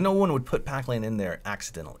because there's no one would put Pac-Land in there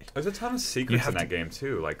accidentally. There's a ton of secrets in that game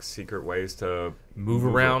too, like secret ways to move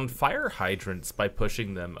around fire hydrants by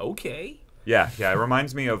pushing them. Okay. Yeah. It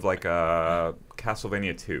reminds me of like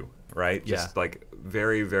Castlevania 2, right? Yeah. Just like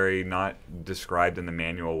very, very not described in the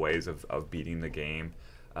manual ways of beating the game.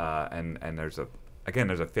 And there's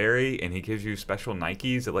a fairy, and he gives you special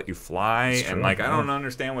Nikes that let you fly, and like I don't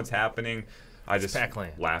understand what's happening. I just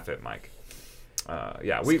laugh at Mike.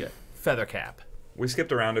 Feather cap. We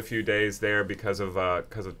skipped around a few days there because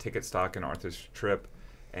of Ticket Stock and Arthur's trip,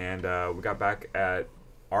 and we got back at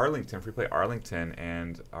Arlington, Free Play Arlington,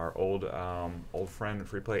 and our old friend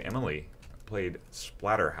Free Play Emily played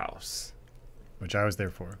Splatterhouse, which I was there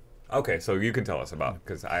for. Okay, so you can tell us about,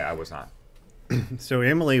 because I was not. So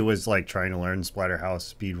Emily was like trying to learn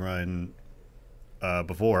Splatterhouse speedrun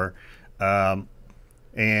before,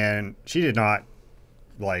 and she did not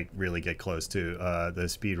like really get close to the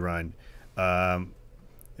speedrun.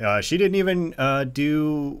 She didn't even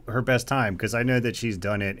do her best time, because I know that she's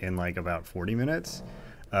done it in like about 40 minutes.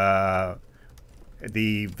 The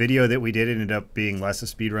video that we did ended up being less a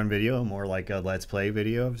speedrun video, more like a let's play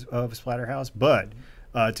video of Splatterhouse. But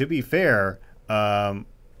to be fair, so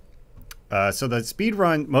the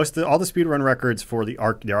speedrun, all the speedrun records for there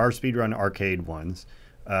are speedrun arcade ones,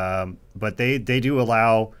 but they do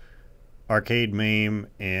allow arcade MAME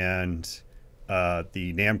and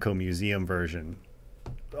the Namco Museum version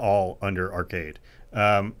all under arcade.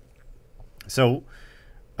 So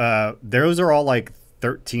those are all like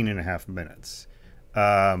 13 and a half minutes,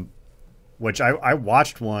 which I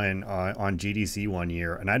watched one on GDC one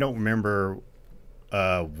year, and I don't remember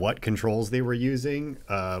what controls they were using,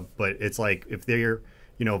 but it's like if they're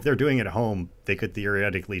doing it at home, they could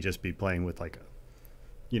theoretically just be playing with like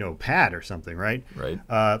pad or something, right? Right.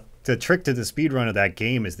 The trick to the speed run of that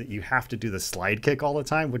game is that you have to do the slide kick all the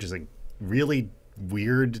time, which is a really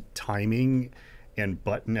weird timing and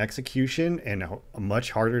button execution and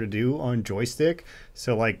much harder to do on joystick.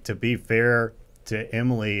 So, like, to be fair to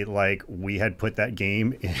Emily, like, we had put that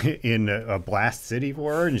game in a Blast City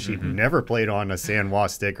for her, and she'd never played on a Sanwa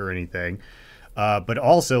stick or anything. But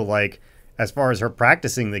also, like, as far as her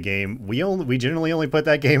practicing the game, we generally only put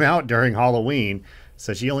that game out during Halloween,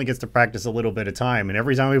 so she only gets to practice a little bit of time. And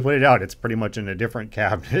every time we put it out, it's pretty much in a different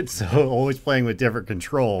cabinet, so always playing with different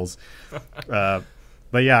controls. But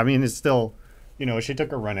yeah, I mean, it's still, she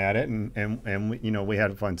took a run at it, and we had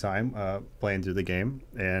a fun time playing through the game.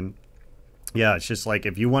 And yeah, it's just like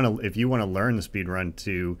if you want to learn the speed run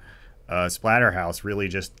to Splatterhouse, really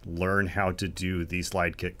just learn how to do the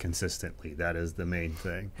slide kick consistently. That is the main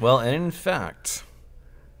thing. Well, and in fact,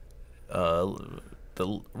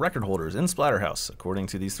 the record holders in Splatterhouse, according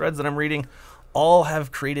to these threads that I'm reading, all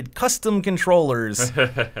have created custom controllers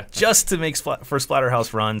just to make for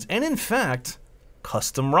Splatterhouse runs, and in fact,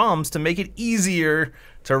 custom ROMs to make it easier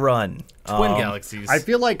to run. Twin Galaxies. I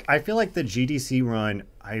feel like the GDC run,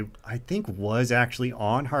 I think, was actually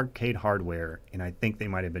on arcade hardware, and I think they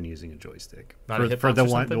might have been using a joystick for the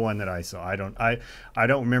one that I saw. I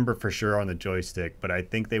don't remember for sure on the joystick, but I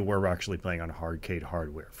think they were actually playing on arcade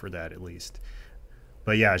hardware for that at least.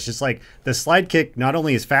 But yeah, it's just like the slide kick not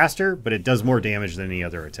only is faster, but it does more damage than any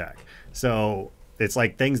other attack. So it's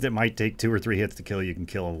like things that might take 2 or 3 hits to kill, you can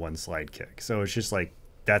kill in one slide kick. So it's just like,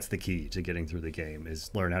 that's the key to getting through the game, is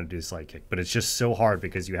learn how to do slide kick. But it's just so hard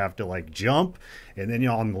because you have to like jump, and then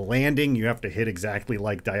on the landing you have to hit exactly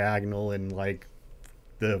like diagonal and like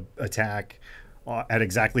the attack at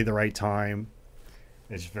exactly the right time.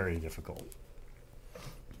 It's very difficult.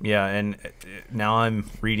 Yeah, and now I'm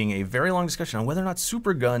reading a very long discussion on whether or not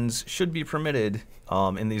super guns should be permitted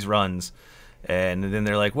in these runs. And then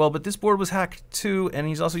they're like, well, but this board was hacked too, and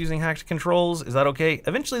he's also using hacked controls. Is that okay?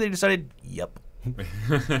 Eventually they decided, yep.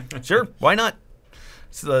 Sure, why not?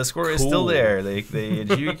 So the score is still there. They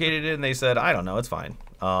adjudicated it, and they said, I don't know, it's fine.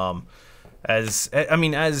 As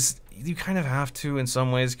you kind of have to in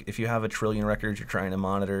some ways. If you have a trillion records you're trying to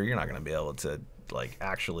monitor, you're not going to be able to like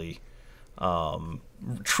actually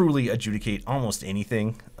truly adjudicate almost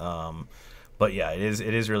anything. But yeah, it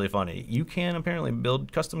is really funny. You can apparently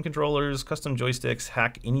build custom controllers, custom joysticks,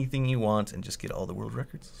 hack anything you want, and just get all the world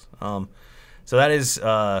records. So that is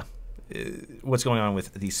what's going on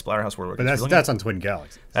with the Splatterhouse world records. But that's on Twin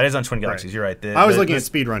Galaxies. That is on Twin Galaxies. Right. You're right. I was looking at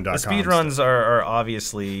speedrun.com. The speedruns are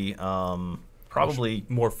obviously probably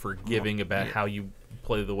more forgiving about how you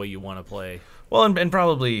play the way you want to play. Well, and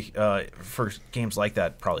probably for games like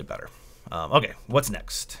that, probably better. Okay, what's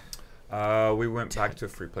next? We went back to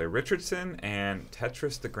free play Richardson and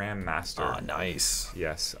Tetris the Grandmaster. Ah, nice.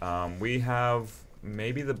 Yes. We have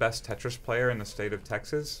maybe the best Tetris player in the state of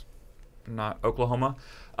Texas, not Oklahoma.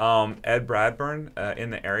 Ed Bradburn in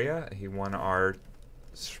the area. He won our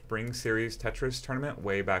Spring Series Tetris tournament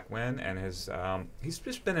way back when, and he's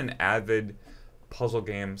just been an avid puzzle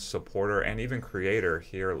game supporter and even creator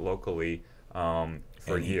here locally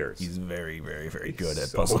for years. He's very, very, very good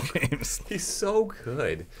at puzzle games. He's so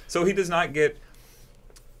good. So he does not get...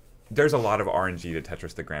 There's a lot of RNG to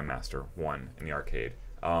Tetris the Grandmaster 1 in the arcade,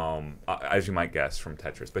 as you might guess from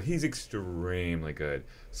Tetris, but he's extremely good.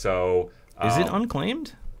 So... Is it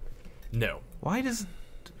unclaimed? No. Why does...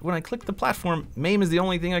 When I click the platform, MAME is the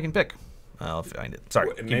only thing I can pick. I'll find it. Sorry.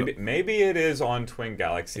 Maybe it is on Twin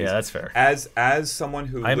Galaxies. Yeah, that's fair. As someone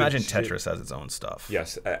who... I imagine Tetris has its own stuff.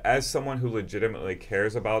 Yes. As someone who legitimately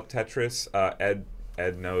cares about Tetris,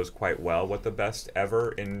 Ed knows quite well what the best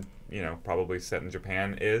ever in, probably set in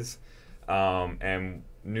Japan is. And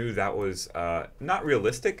knew that was not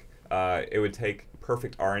realistic. It would take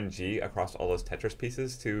perfect RNG across all those Tetris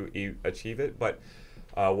pieces to achieve it. But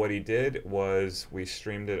what he did was we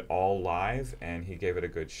streamed it all live, and he gave it a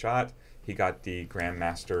good shot. He got the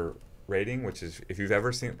Grandmaster rating, which is, if you've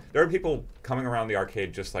ever seen... There are people coming around the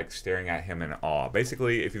arcade just like staring at him in awe.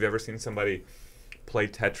 Basically, if you've ever seen somebody play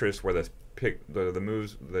Tetris where the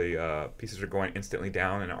pieces are going instantly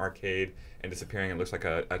down in an arcade and disappearing, it looks like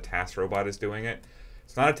a task robot is doing it.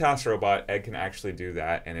 It's not a task robot. Ed can actually do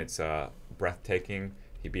that, and it's breathtaking.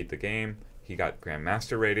 He beat the game. He got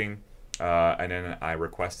Grandmaster rating. And then I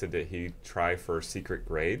requested that he try for secret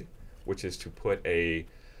grade, which is to put a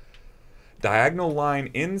diagonal line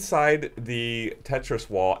inside the Tetris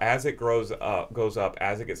wall as it goes up,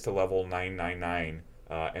 as it gets to level 999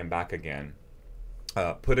 and back again.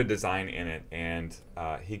 Put a design in it, and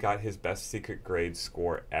he got his best secret grade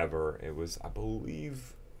score ever. It was, I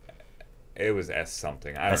believe, It was S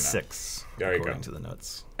something. I don't know. S6. There you go. According to the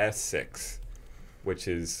notes. S6, which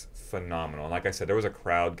is phenomenal. And like I said, there was a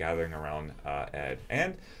crowd gathering around Ed,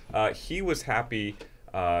 and he was happy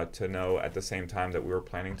to know at the same time that we were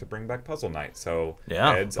planning to bring back Puzzle Night. So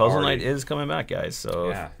yeah, Ed's Puzzle already, Night is coming back, guys. So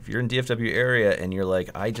Yeah. if you're in DFW area and you're like,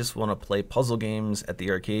 I just want to play puzzle games at the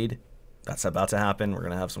arcade, that's about to happen. We're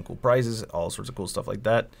gonna have some cool prizes, all sorts of cool stuff like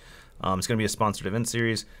that. It's gonna be a sponsored event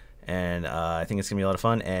series, and I think it's gonna be a lot of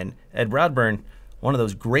fun. And Ed Bradburn, one of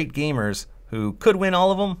those great gamers who could win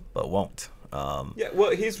all of them but won't. Yeah,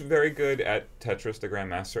 well, he's very good at Tetris, the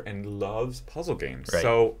Grandmaster, and loves puzzle games. Right.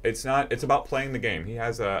 So it's about playing the game. He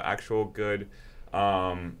has a actual good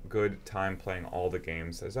time playing all the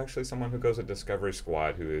games. There's actually someone who goes at Discovery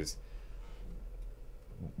Squad who is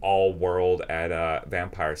all world at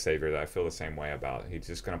Vampire Savior that I feel the same way about. He's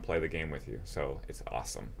just going to play the game with you. So it's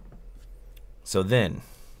awesome. So then,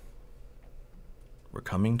 we're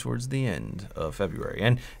coming towards the end of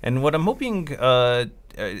February, and what I'm hoping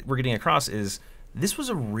we're getting across is this was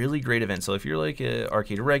a really great event. So if you're like an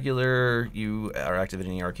arcade regular, you are active in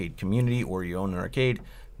the arcade community, or you own an arcade,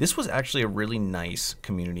 this was actually a really nice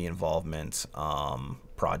community involvement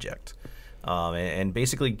project, and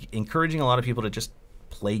basically encouraging a lot of people to just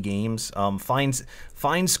play games,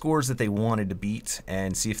 find scores that they wanted to beat,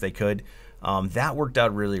 and see if they could. That worked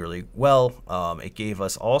out really, really well. It gave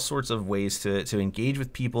us all sorts of ways to engage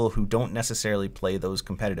with people who don't necessarily play those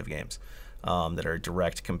competitive games that are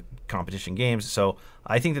direct competition games. So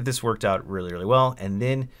I think that this worked out really, really well. And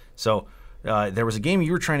then, there was a game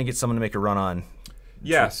you were trying to get someone to make a run on.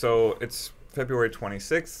 Yeah, so it's February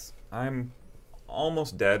 26th. I'm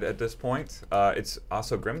almost dead at this point. It's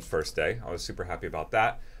also Grimm's first day. I was super happy about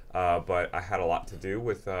that. But I had a lot to do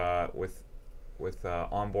with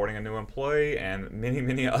onboarding a new employee and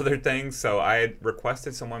many other things. So I had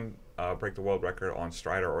requested someone break the world record on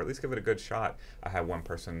Strider, or at least give it a good shot. I had one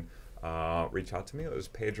person reach out to me. It was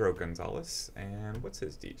Pedro Gonzalez, and what's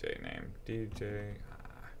his DJ name?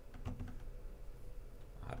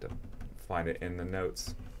 I had to find it in the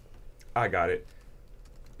notes. I got it.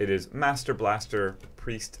 It is Master Blaster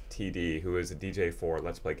Priest TD, who is a DJ for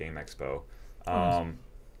Let's Play Game Expo.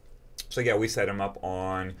 So yeah, we set him up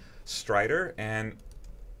on Strider, and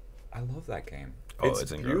I love that game.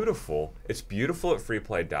 It's beautiful. It's beautiful at Free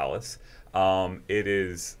Play Dallas.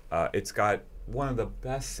 It's got one of the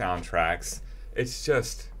best soundtracks. It's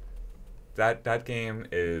just that game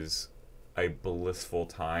is a blissful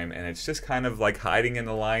time, and it's just kind of like hiding in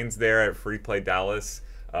the lines there at Free Play Dallas.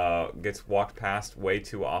 Gets walked past way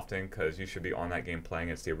too often because you should be on that game playing.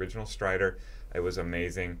 It's the original Strider. It was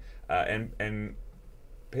amazing, and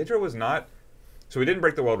Pedro was not. So we didn't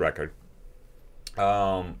break the world record.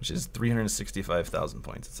 Which is 365,000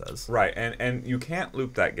 points, it says. Right, and you can't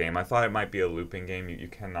loop that game. I thought it might be a looping game. You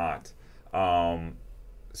cannot.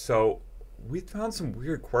 So we found some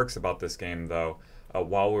weird quirks about this game, though,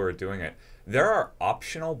 while we were doing it. There are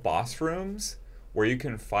optional boss rooms where you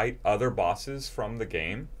can fight other bosses from the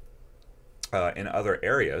game in other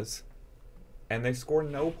areas, and they score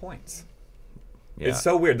no points. Yeah. It's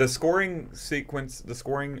so weird. The scoring sequence, the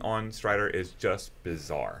scoring on Strider is just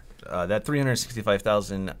bizarre. That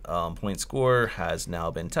 365,000 point score has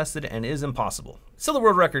now been tested and is impossible. Still the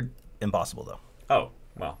world record, impossible though. Oh,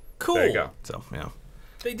 well, cool. There you go. So yeah,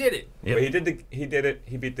 they did it. Yep. But he did it.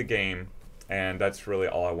 He beat the game, and that's really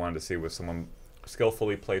all I wanted to see was someone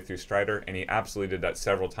skillfully play through Strider, and he absolutely did that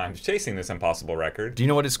several times, chasing this impossible record. Do you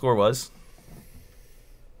know what his score was?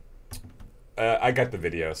 I got the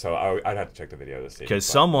video, so I'd have to check the video to see. Because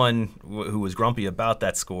someone who was grumpy about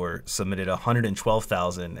that score submitted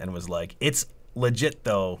 112,000 and was like, "It's legit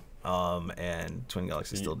though," and Twin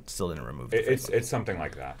Galaxies still didn't remove it. It's something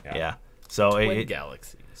like that. Yeah. Yeah. So Twin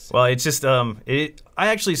Galaxies. Well, it's just I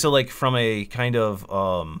actually from a kind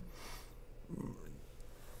of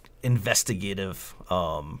investigative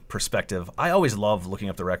perspective, I always love looking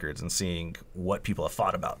up the records and seeing what people have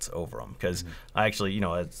thought about over them, because I actually,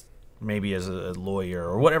 it's maybe as a lawyer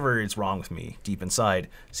or whatever is wrong with me deep inside,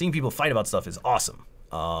 seeing people fight about stuff is awesome.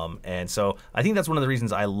 And so I think that's one of the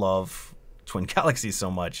reasons I love Twin Galaxies so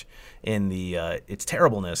much in the its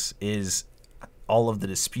terribleness is all of the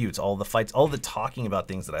disputes, all the fights, all the talking about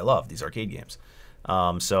things that I love, these arcade games.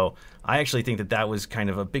 So I actually think that was kind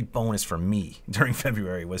of a big bonus for me during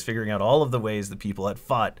February, was figuring out all of the ways that people had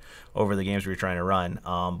fought over the games we were trying to run.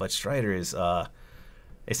 But Strider is,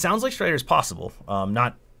 it sounds like Strider is possible,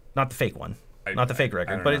 not the fake one, not the fake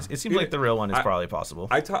record, but it seems like the real one is probably possible.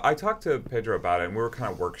 I talked to Pedro about it, and we were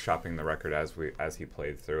kind of workshopping the record as he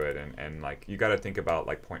played through it, and like you got to think about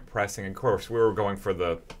like point pressing. Of course, we were going for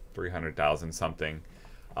the 300,000 something.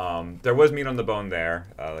 There was meat on the bone there.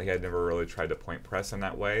 He had never really tried to point press in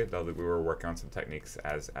that way, though we were working on some techniques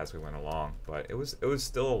as we went along. But it was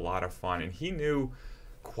still a lot of fun, and he knew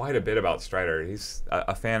quite a bit about Strider. He's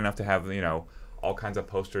a fan enough to have all kinds of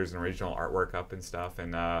posters and original artwork up and stuff.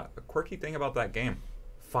 And a quirky thing about that game: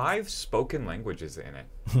 5 spoken languages in it.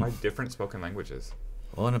 5 different spoken languages.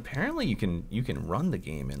 Well, and apparently you can run the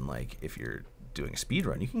game in, like, if you're doing a speed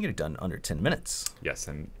run, you can get it done under 10 minutes. Yes,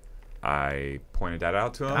 and I pointed that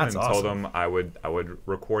out to him That's and awesome. told him I would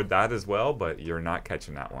record that as well, but you're not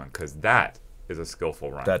catching that one because that is a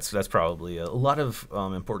skillful run. That's probably a lot of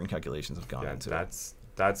important calculations have gone into it.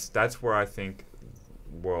 That's where I think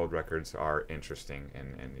world records are interesting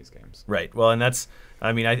in these games. Right. Well, and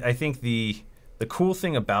I think the cool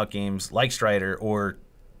thing about games like Strider or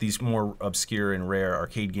these more obscure and rare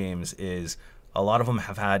arcade games is a lot of them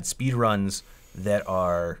have had speed runs that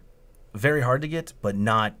are very hard to get, but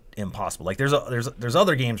not impossible. Like there's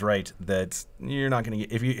other games, right, that you're not going to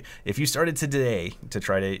get if you started today to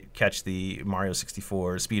try to catch the Mario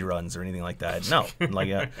 64 speed runs or anything like that. No,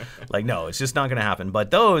 no, it's just not going to happen. But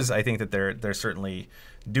those, I think that they're certainly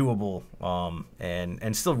doable,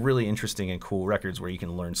 and still really interesting and cool records where you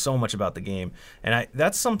can learn so much about the game. And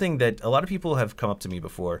that's something that a lot of people have come up to me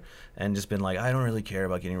before and just been like, I don't really care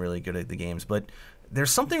about getting really good at the games, but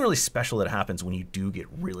there's something really special that happens when you do get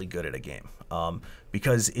really good at a game,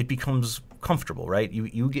 because it becomes comfortable, right?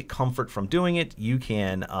 You get comfort from doing it. You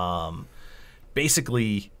can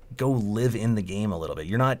basically go live in the game a little bit.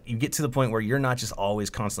 You get to the point where you're not just always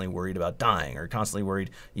constantly worried about dying or constantly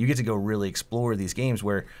worried. You get to go really explore these games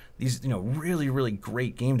where these really, really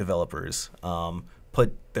great game developers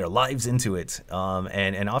put their lives into it,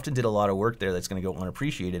 and often did a lot of work there that's going to go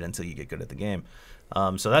unappreciated until you get good at the game.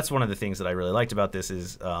 So that's one of the things that I really liked about this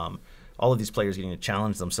is all of these players getting to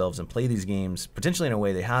challenge themselves and play these games potentially in a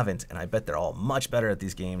way they haven't, and I bet they're all much better at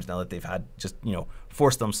these games now that they've had just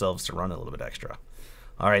forced themselves to run a little bit extra.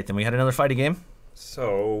 All right, then we had another fighting game.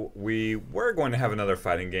 So we were going to have another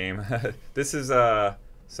fighting game. This is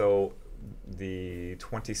so the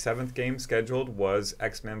 27th game scheduled was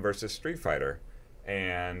X-Men versus Street Fighter.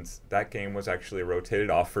 And that game was actually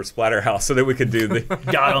rotated off for Splatterhouse so that we could do the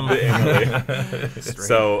Got him.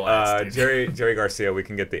 So Jerry Garcia, we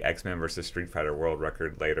can get the X-Men versus Street Fighter world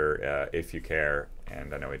record later if you care,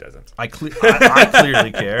 and I know he doesn't. I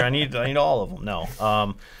clearly care. I need all of them.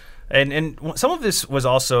 No, and some of this was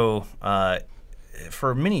also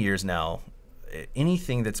for many years now.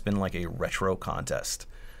 Anything that's been like a retro contest.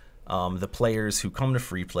 The players who come to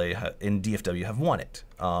free play in DFW have won it,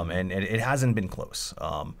 and it hasn't been close.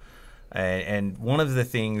 And one of the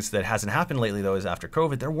things that hasn't happened lately, though, is after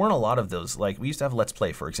COVID, there weren't a lot of those. Like, we used to have Let's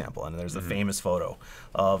Play, for example, and there's the famous photo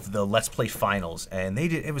of the Let's Play finals, and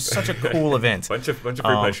it was such a cool event. bunch of free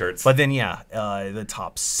play shirts. But then, the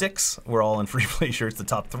top 6 were all in free play shirts. The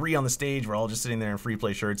top 3 on the stage were all just sitting there in free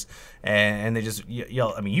play shirts, and they just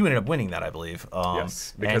yell. I mean, you ended up winning that, I believe.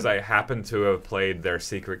 Yes, because I happened to have played their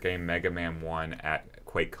secret game Mega Man 1 at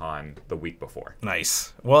QuakeCon the week before.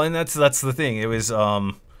 Nice. Well, and that's the thing. It was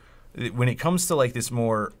when it comes to like this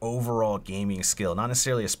more overall gaming skill, not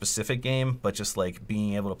necessarily a specific game, but just like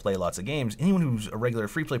being able to play lots of games, anyone who's a regular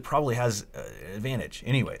free play probably has an advantage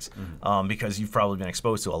anyways, because you've probably been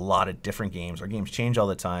exposed to a lot of different games. Our games change all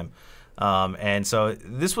the time. And so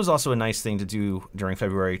this was also a nice thing to do during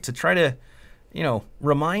February to try to,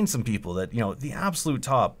 remind some people that, the absolute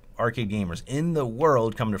top arcade gamers in the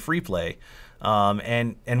world come to free play.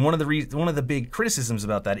 And one of the big criticisms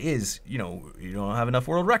about that is, you don't have enough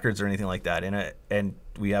world records or anything like that. And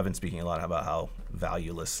we have been speaking a lot about how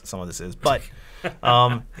valueless some of this is. But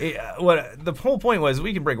what the whole point was,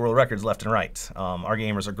 we can break world records left and right. Our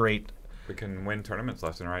gamers are great. We can win tournaments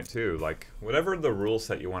left and right too. Like whatever the rule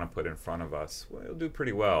set you want to put in front of us, we'll do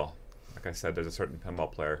pretty well. Like I said, there's a certain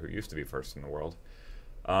pinball player who used to be first in the world.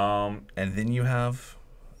 And then you have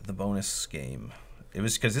the bonus game. It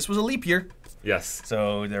was because this was a leap year. Yes.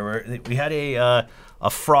 So we had a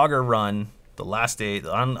Frogger run the last day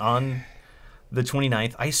on the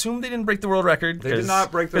 29th. I assume they didn't break the world record. They did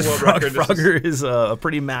not break the world record. Frogger is a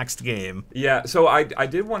pretty maxed game. Yeah. So I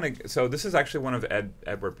did want to. So this is actually one of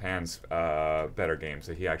Edward Pan's better games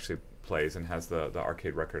that he actually plays and has the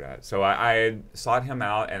arcade record at. So I had sought him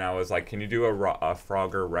out and I was like, "Can you do a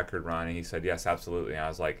Frogger record run?" And he said, "Yes, absolutely." And I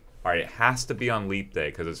was like, all right, it has to be on Leap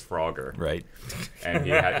Day because it's Frogger. Right. And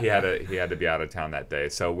he had to be out of town that day.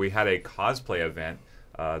 So we had a cosplay event,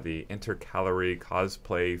 the Intercalorie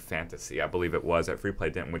Cosplay Fantasy, I believe it was, at Free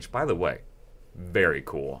Play Denton, which, by the way, very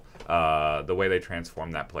cool. The way they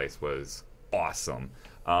transformed that place was awesome.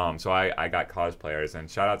 So I got cosplayers, and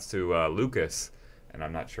shout-outs to Lucas and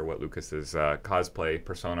I'm not sure what Lucas's cosplay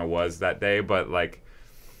persona was that day, but like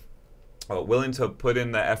willing to put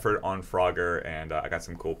in the effort on Frogger, and I got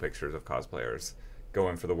some cool pictures of cosplayers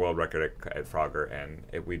going for the world record at Frogger,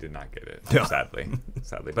 and we did not get it, sadly.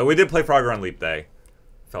 But we did play Frogger on Leap Day.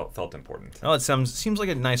 Felt important. Well, it seems like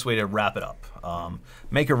a nice way to wrap it up.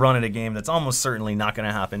 Make a run at a game that's almost certainly not going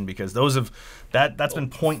to happen because that's been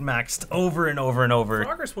point maxed over and over and over.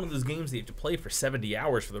 Frogger's one of those games that you have to play for 70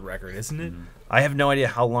 hours for the record, isn't it? I have no idea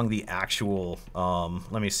how long the actual.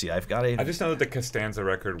 Let me see. I just know that the Costanza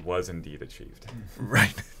record was indeed achieved.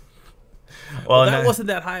 Right. Well, that wasn't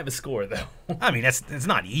that high of a score, though. I mean, it's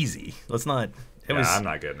not easy. Let's not. I'm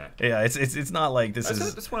not getting it. Yeah, it's not like this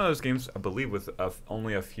is. It's one of those games, I believe, with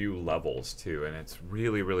only a few levels too, and it's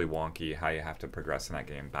really, really wonky how you have to progress in that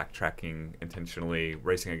game. Backtracking intentionally,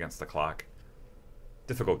 racing against the clock.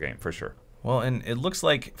 Difficult game for sure. Well, and it looks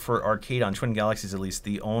like for arcade on Twin Galaxies, at least,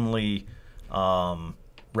 the only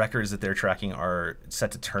records that they're tracking are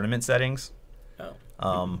set to tournament settings.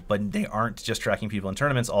 But they aren't just tracking people in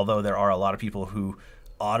tournaments, although there are a lot of people who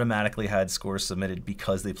automatically had scores submitted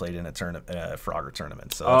because they played in a Frogger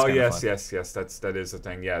tournament. So yes. That is the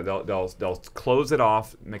thing. Yeah, they'll close it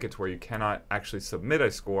off, make it to where you cannot actually submit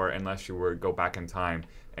a score unless you go back in time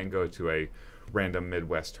and go to a random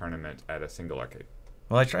Midwest tournament at a single arcade.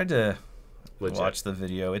 Well, I tried to watch the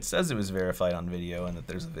video. It says it was verified on video and that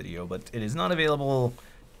there's a video, but it is not available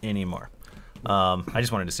anymore. I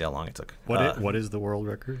just wanted to see how long it took. What is the world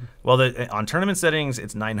record? Well, on tournament settings,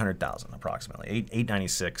 it's 900,000 approximately,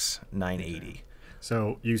 896, 980.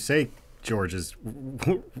 So you say George's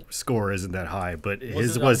score isn't that high, but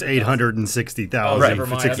his was 860,000. Never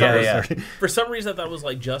mind. Yeah. For some reason, I thought it was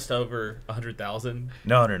like just over 100,000.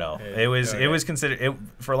 No. It was considered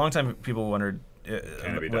for a long time. People wondered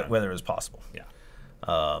whether it was possible. Yeah.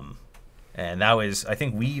 And that was, I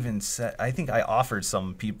think we even said, I think I offered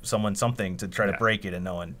someone something to try to break it, and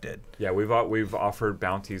no one did. Yeah, we've offered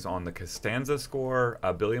bounties on the Costanza score,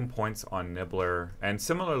 1 billion points on Nibbler, and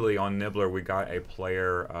similarly on Nibbler we got a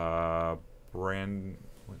player, no,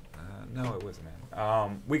 it wasn't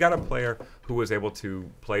him. We got a player who was able to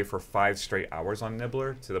play for 5 straight hours on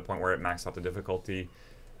Nibbler to the point where it maxed out the difficulty.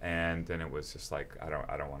 And then it was just like I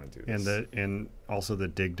don't want to do this. And also the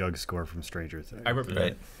Dig Dug score from Stranger Things. I remember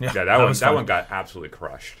that. Yeah, that one got absolutely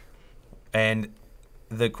crushed. And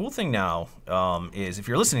the cool thing now is if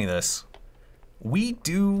you're listening to this, we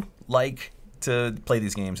do like to play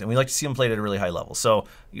these games, and we like to see them played at a really high level. So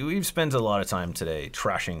we've spent a lot of time today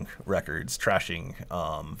trashing records, trashing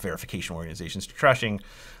verification organizations, trashing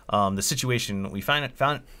the situation we find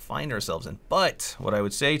ourselves in. But what I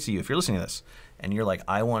would say to you, if you're listening to this, and you're like,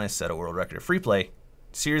 I want to set a world record of free play,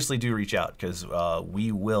 seriously do reach out because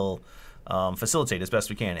we will facilitate as best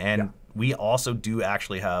we can. And we also do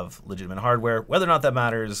actually have legitimate hardware. Whether or not that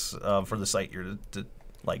matters for the site you're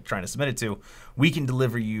trying to submit it to, we can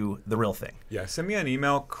deliver you the real thing. Yeah, send me an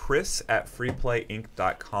email,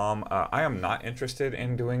 chris@freeplayinc.com. I am not interested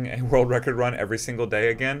in doing a world record run every single day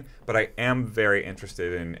again, but I am very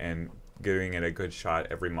interested in giving it a good shot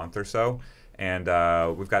every month or so. And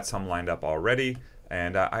we've got some lined up already,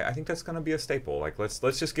 and I think that's going to be a staple. Like let's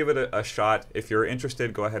just give it a shot. If you're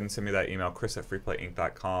interested, go ahead and send me that email,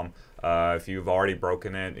 chris@freeplayinc.com. If you've already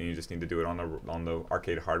broken it and you just need to do it on the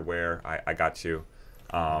arcade hardware, I got you.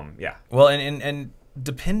 Yeah. Well, and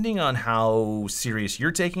depending on how serious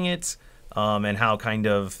you're taking it, and how kind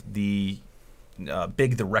of the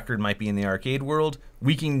big the record might be in the arcade world,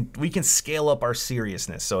 we can scale up our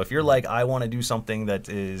seriousness. So if you're like, I want to do something that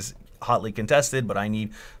is hotly contested, but I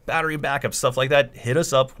need battery backup, stuff like that, hit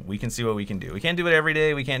us up. We can see what we can do. We can't do it every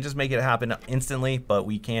day. We can't just make it happen instantly, but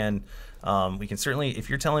we can certainly, if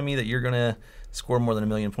you're telling me that you're going to score more than 1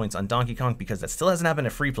 million points on Donkey Kong, because that still hasn't happened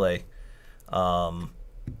at free play, then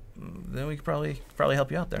we could probably help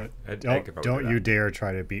you out there. Don't you dare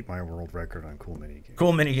try to beat my world record on Cool Mini Games.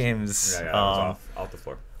 Cool Mini Games. Yeah, I was off the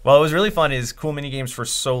floor. Well, it was really fun is Cool Mini Games for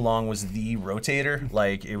so long was the rotator.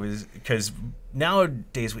 Like it was, because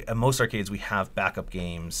nowadays at most arcades we have backup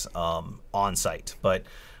games on site, but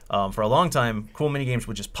for a long time Cool Mini Games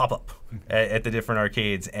would just pop up at the different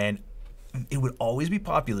arcades, and it would always be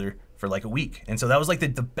popular for like a week. And so that was like the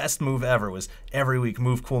best move ever, was every week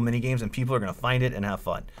move Cool Mini Games, and people are going to find it and have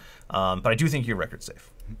fun. But I do think your record's safe.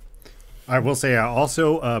 I will say I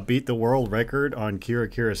also beat the world record on Kira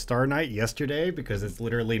Kira Star Night yesterday because it's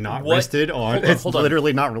literally not listed on.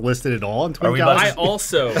 Literally not listed at all on Twin Galaxies. I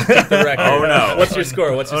also beat the record. Oh no! What's your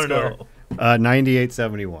score? What's your score? No.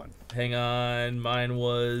 9871. Hang on, mine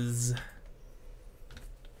was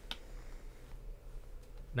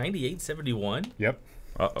 9871. Yep.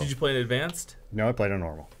 Uh-oh. Did you play it advanced? No, I played on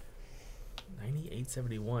normal.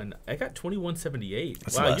 98.71. I got 21.78.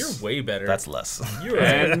 That's Wow, less. you're way better. That's less. You're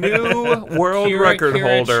And new world record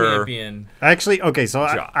holder. champion. Actually, okay, so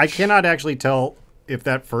Josh. I cannot actually tell if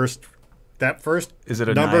that first Is it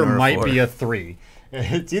a number 9 or a might 4? be a 3.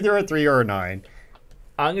 It's either a 3 or a 9.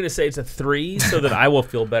 I'm going to say it's a 3 so that I will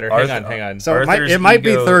feel better. Hang on. So Arthur's it might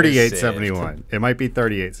be ego is 38.71. It might be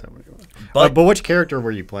 38.71. But- But which character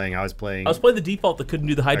were you playing? I was playing. I was playing the default that couldn't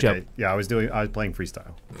do the high jump. Yeah, I was playing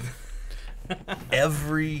freestyle.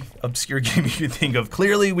 Every obscure game you can think of.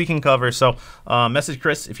 Clearly, we can cover. So, message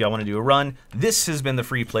Chris if y'all want to do a run. This has been the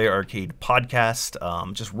Free Play Arcade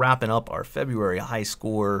podcast. Just wrapping up our February high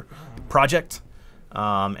score project.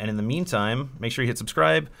 And in the meantime, make sure you hit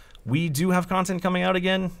subscribe. We do have content coming out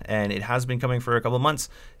again, and it has been coming for a couple of months,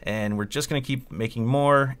 and we're just going to keep making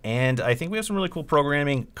more, and I think we have some really cool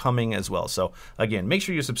programming coming as well. So, again, make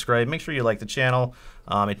sure you subscribe, make sure you like the channel.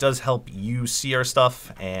 It does help you see our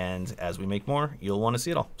stuff, and as we make more, you'll want to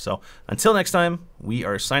see it all. So, until next time, we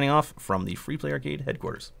are signing off from the Free Play Arcade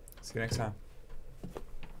headquarters. See you next time.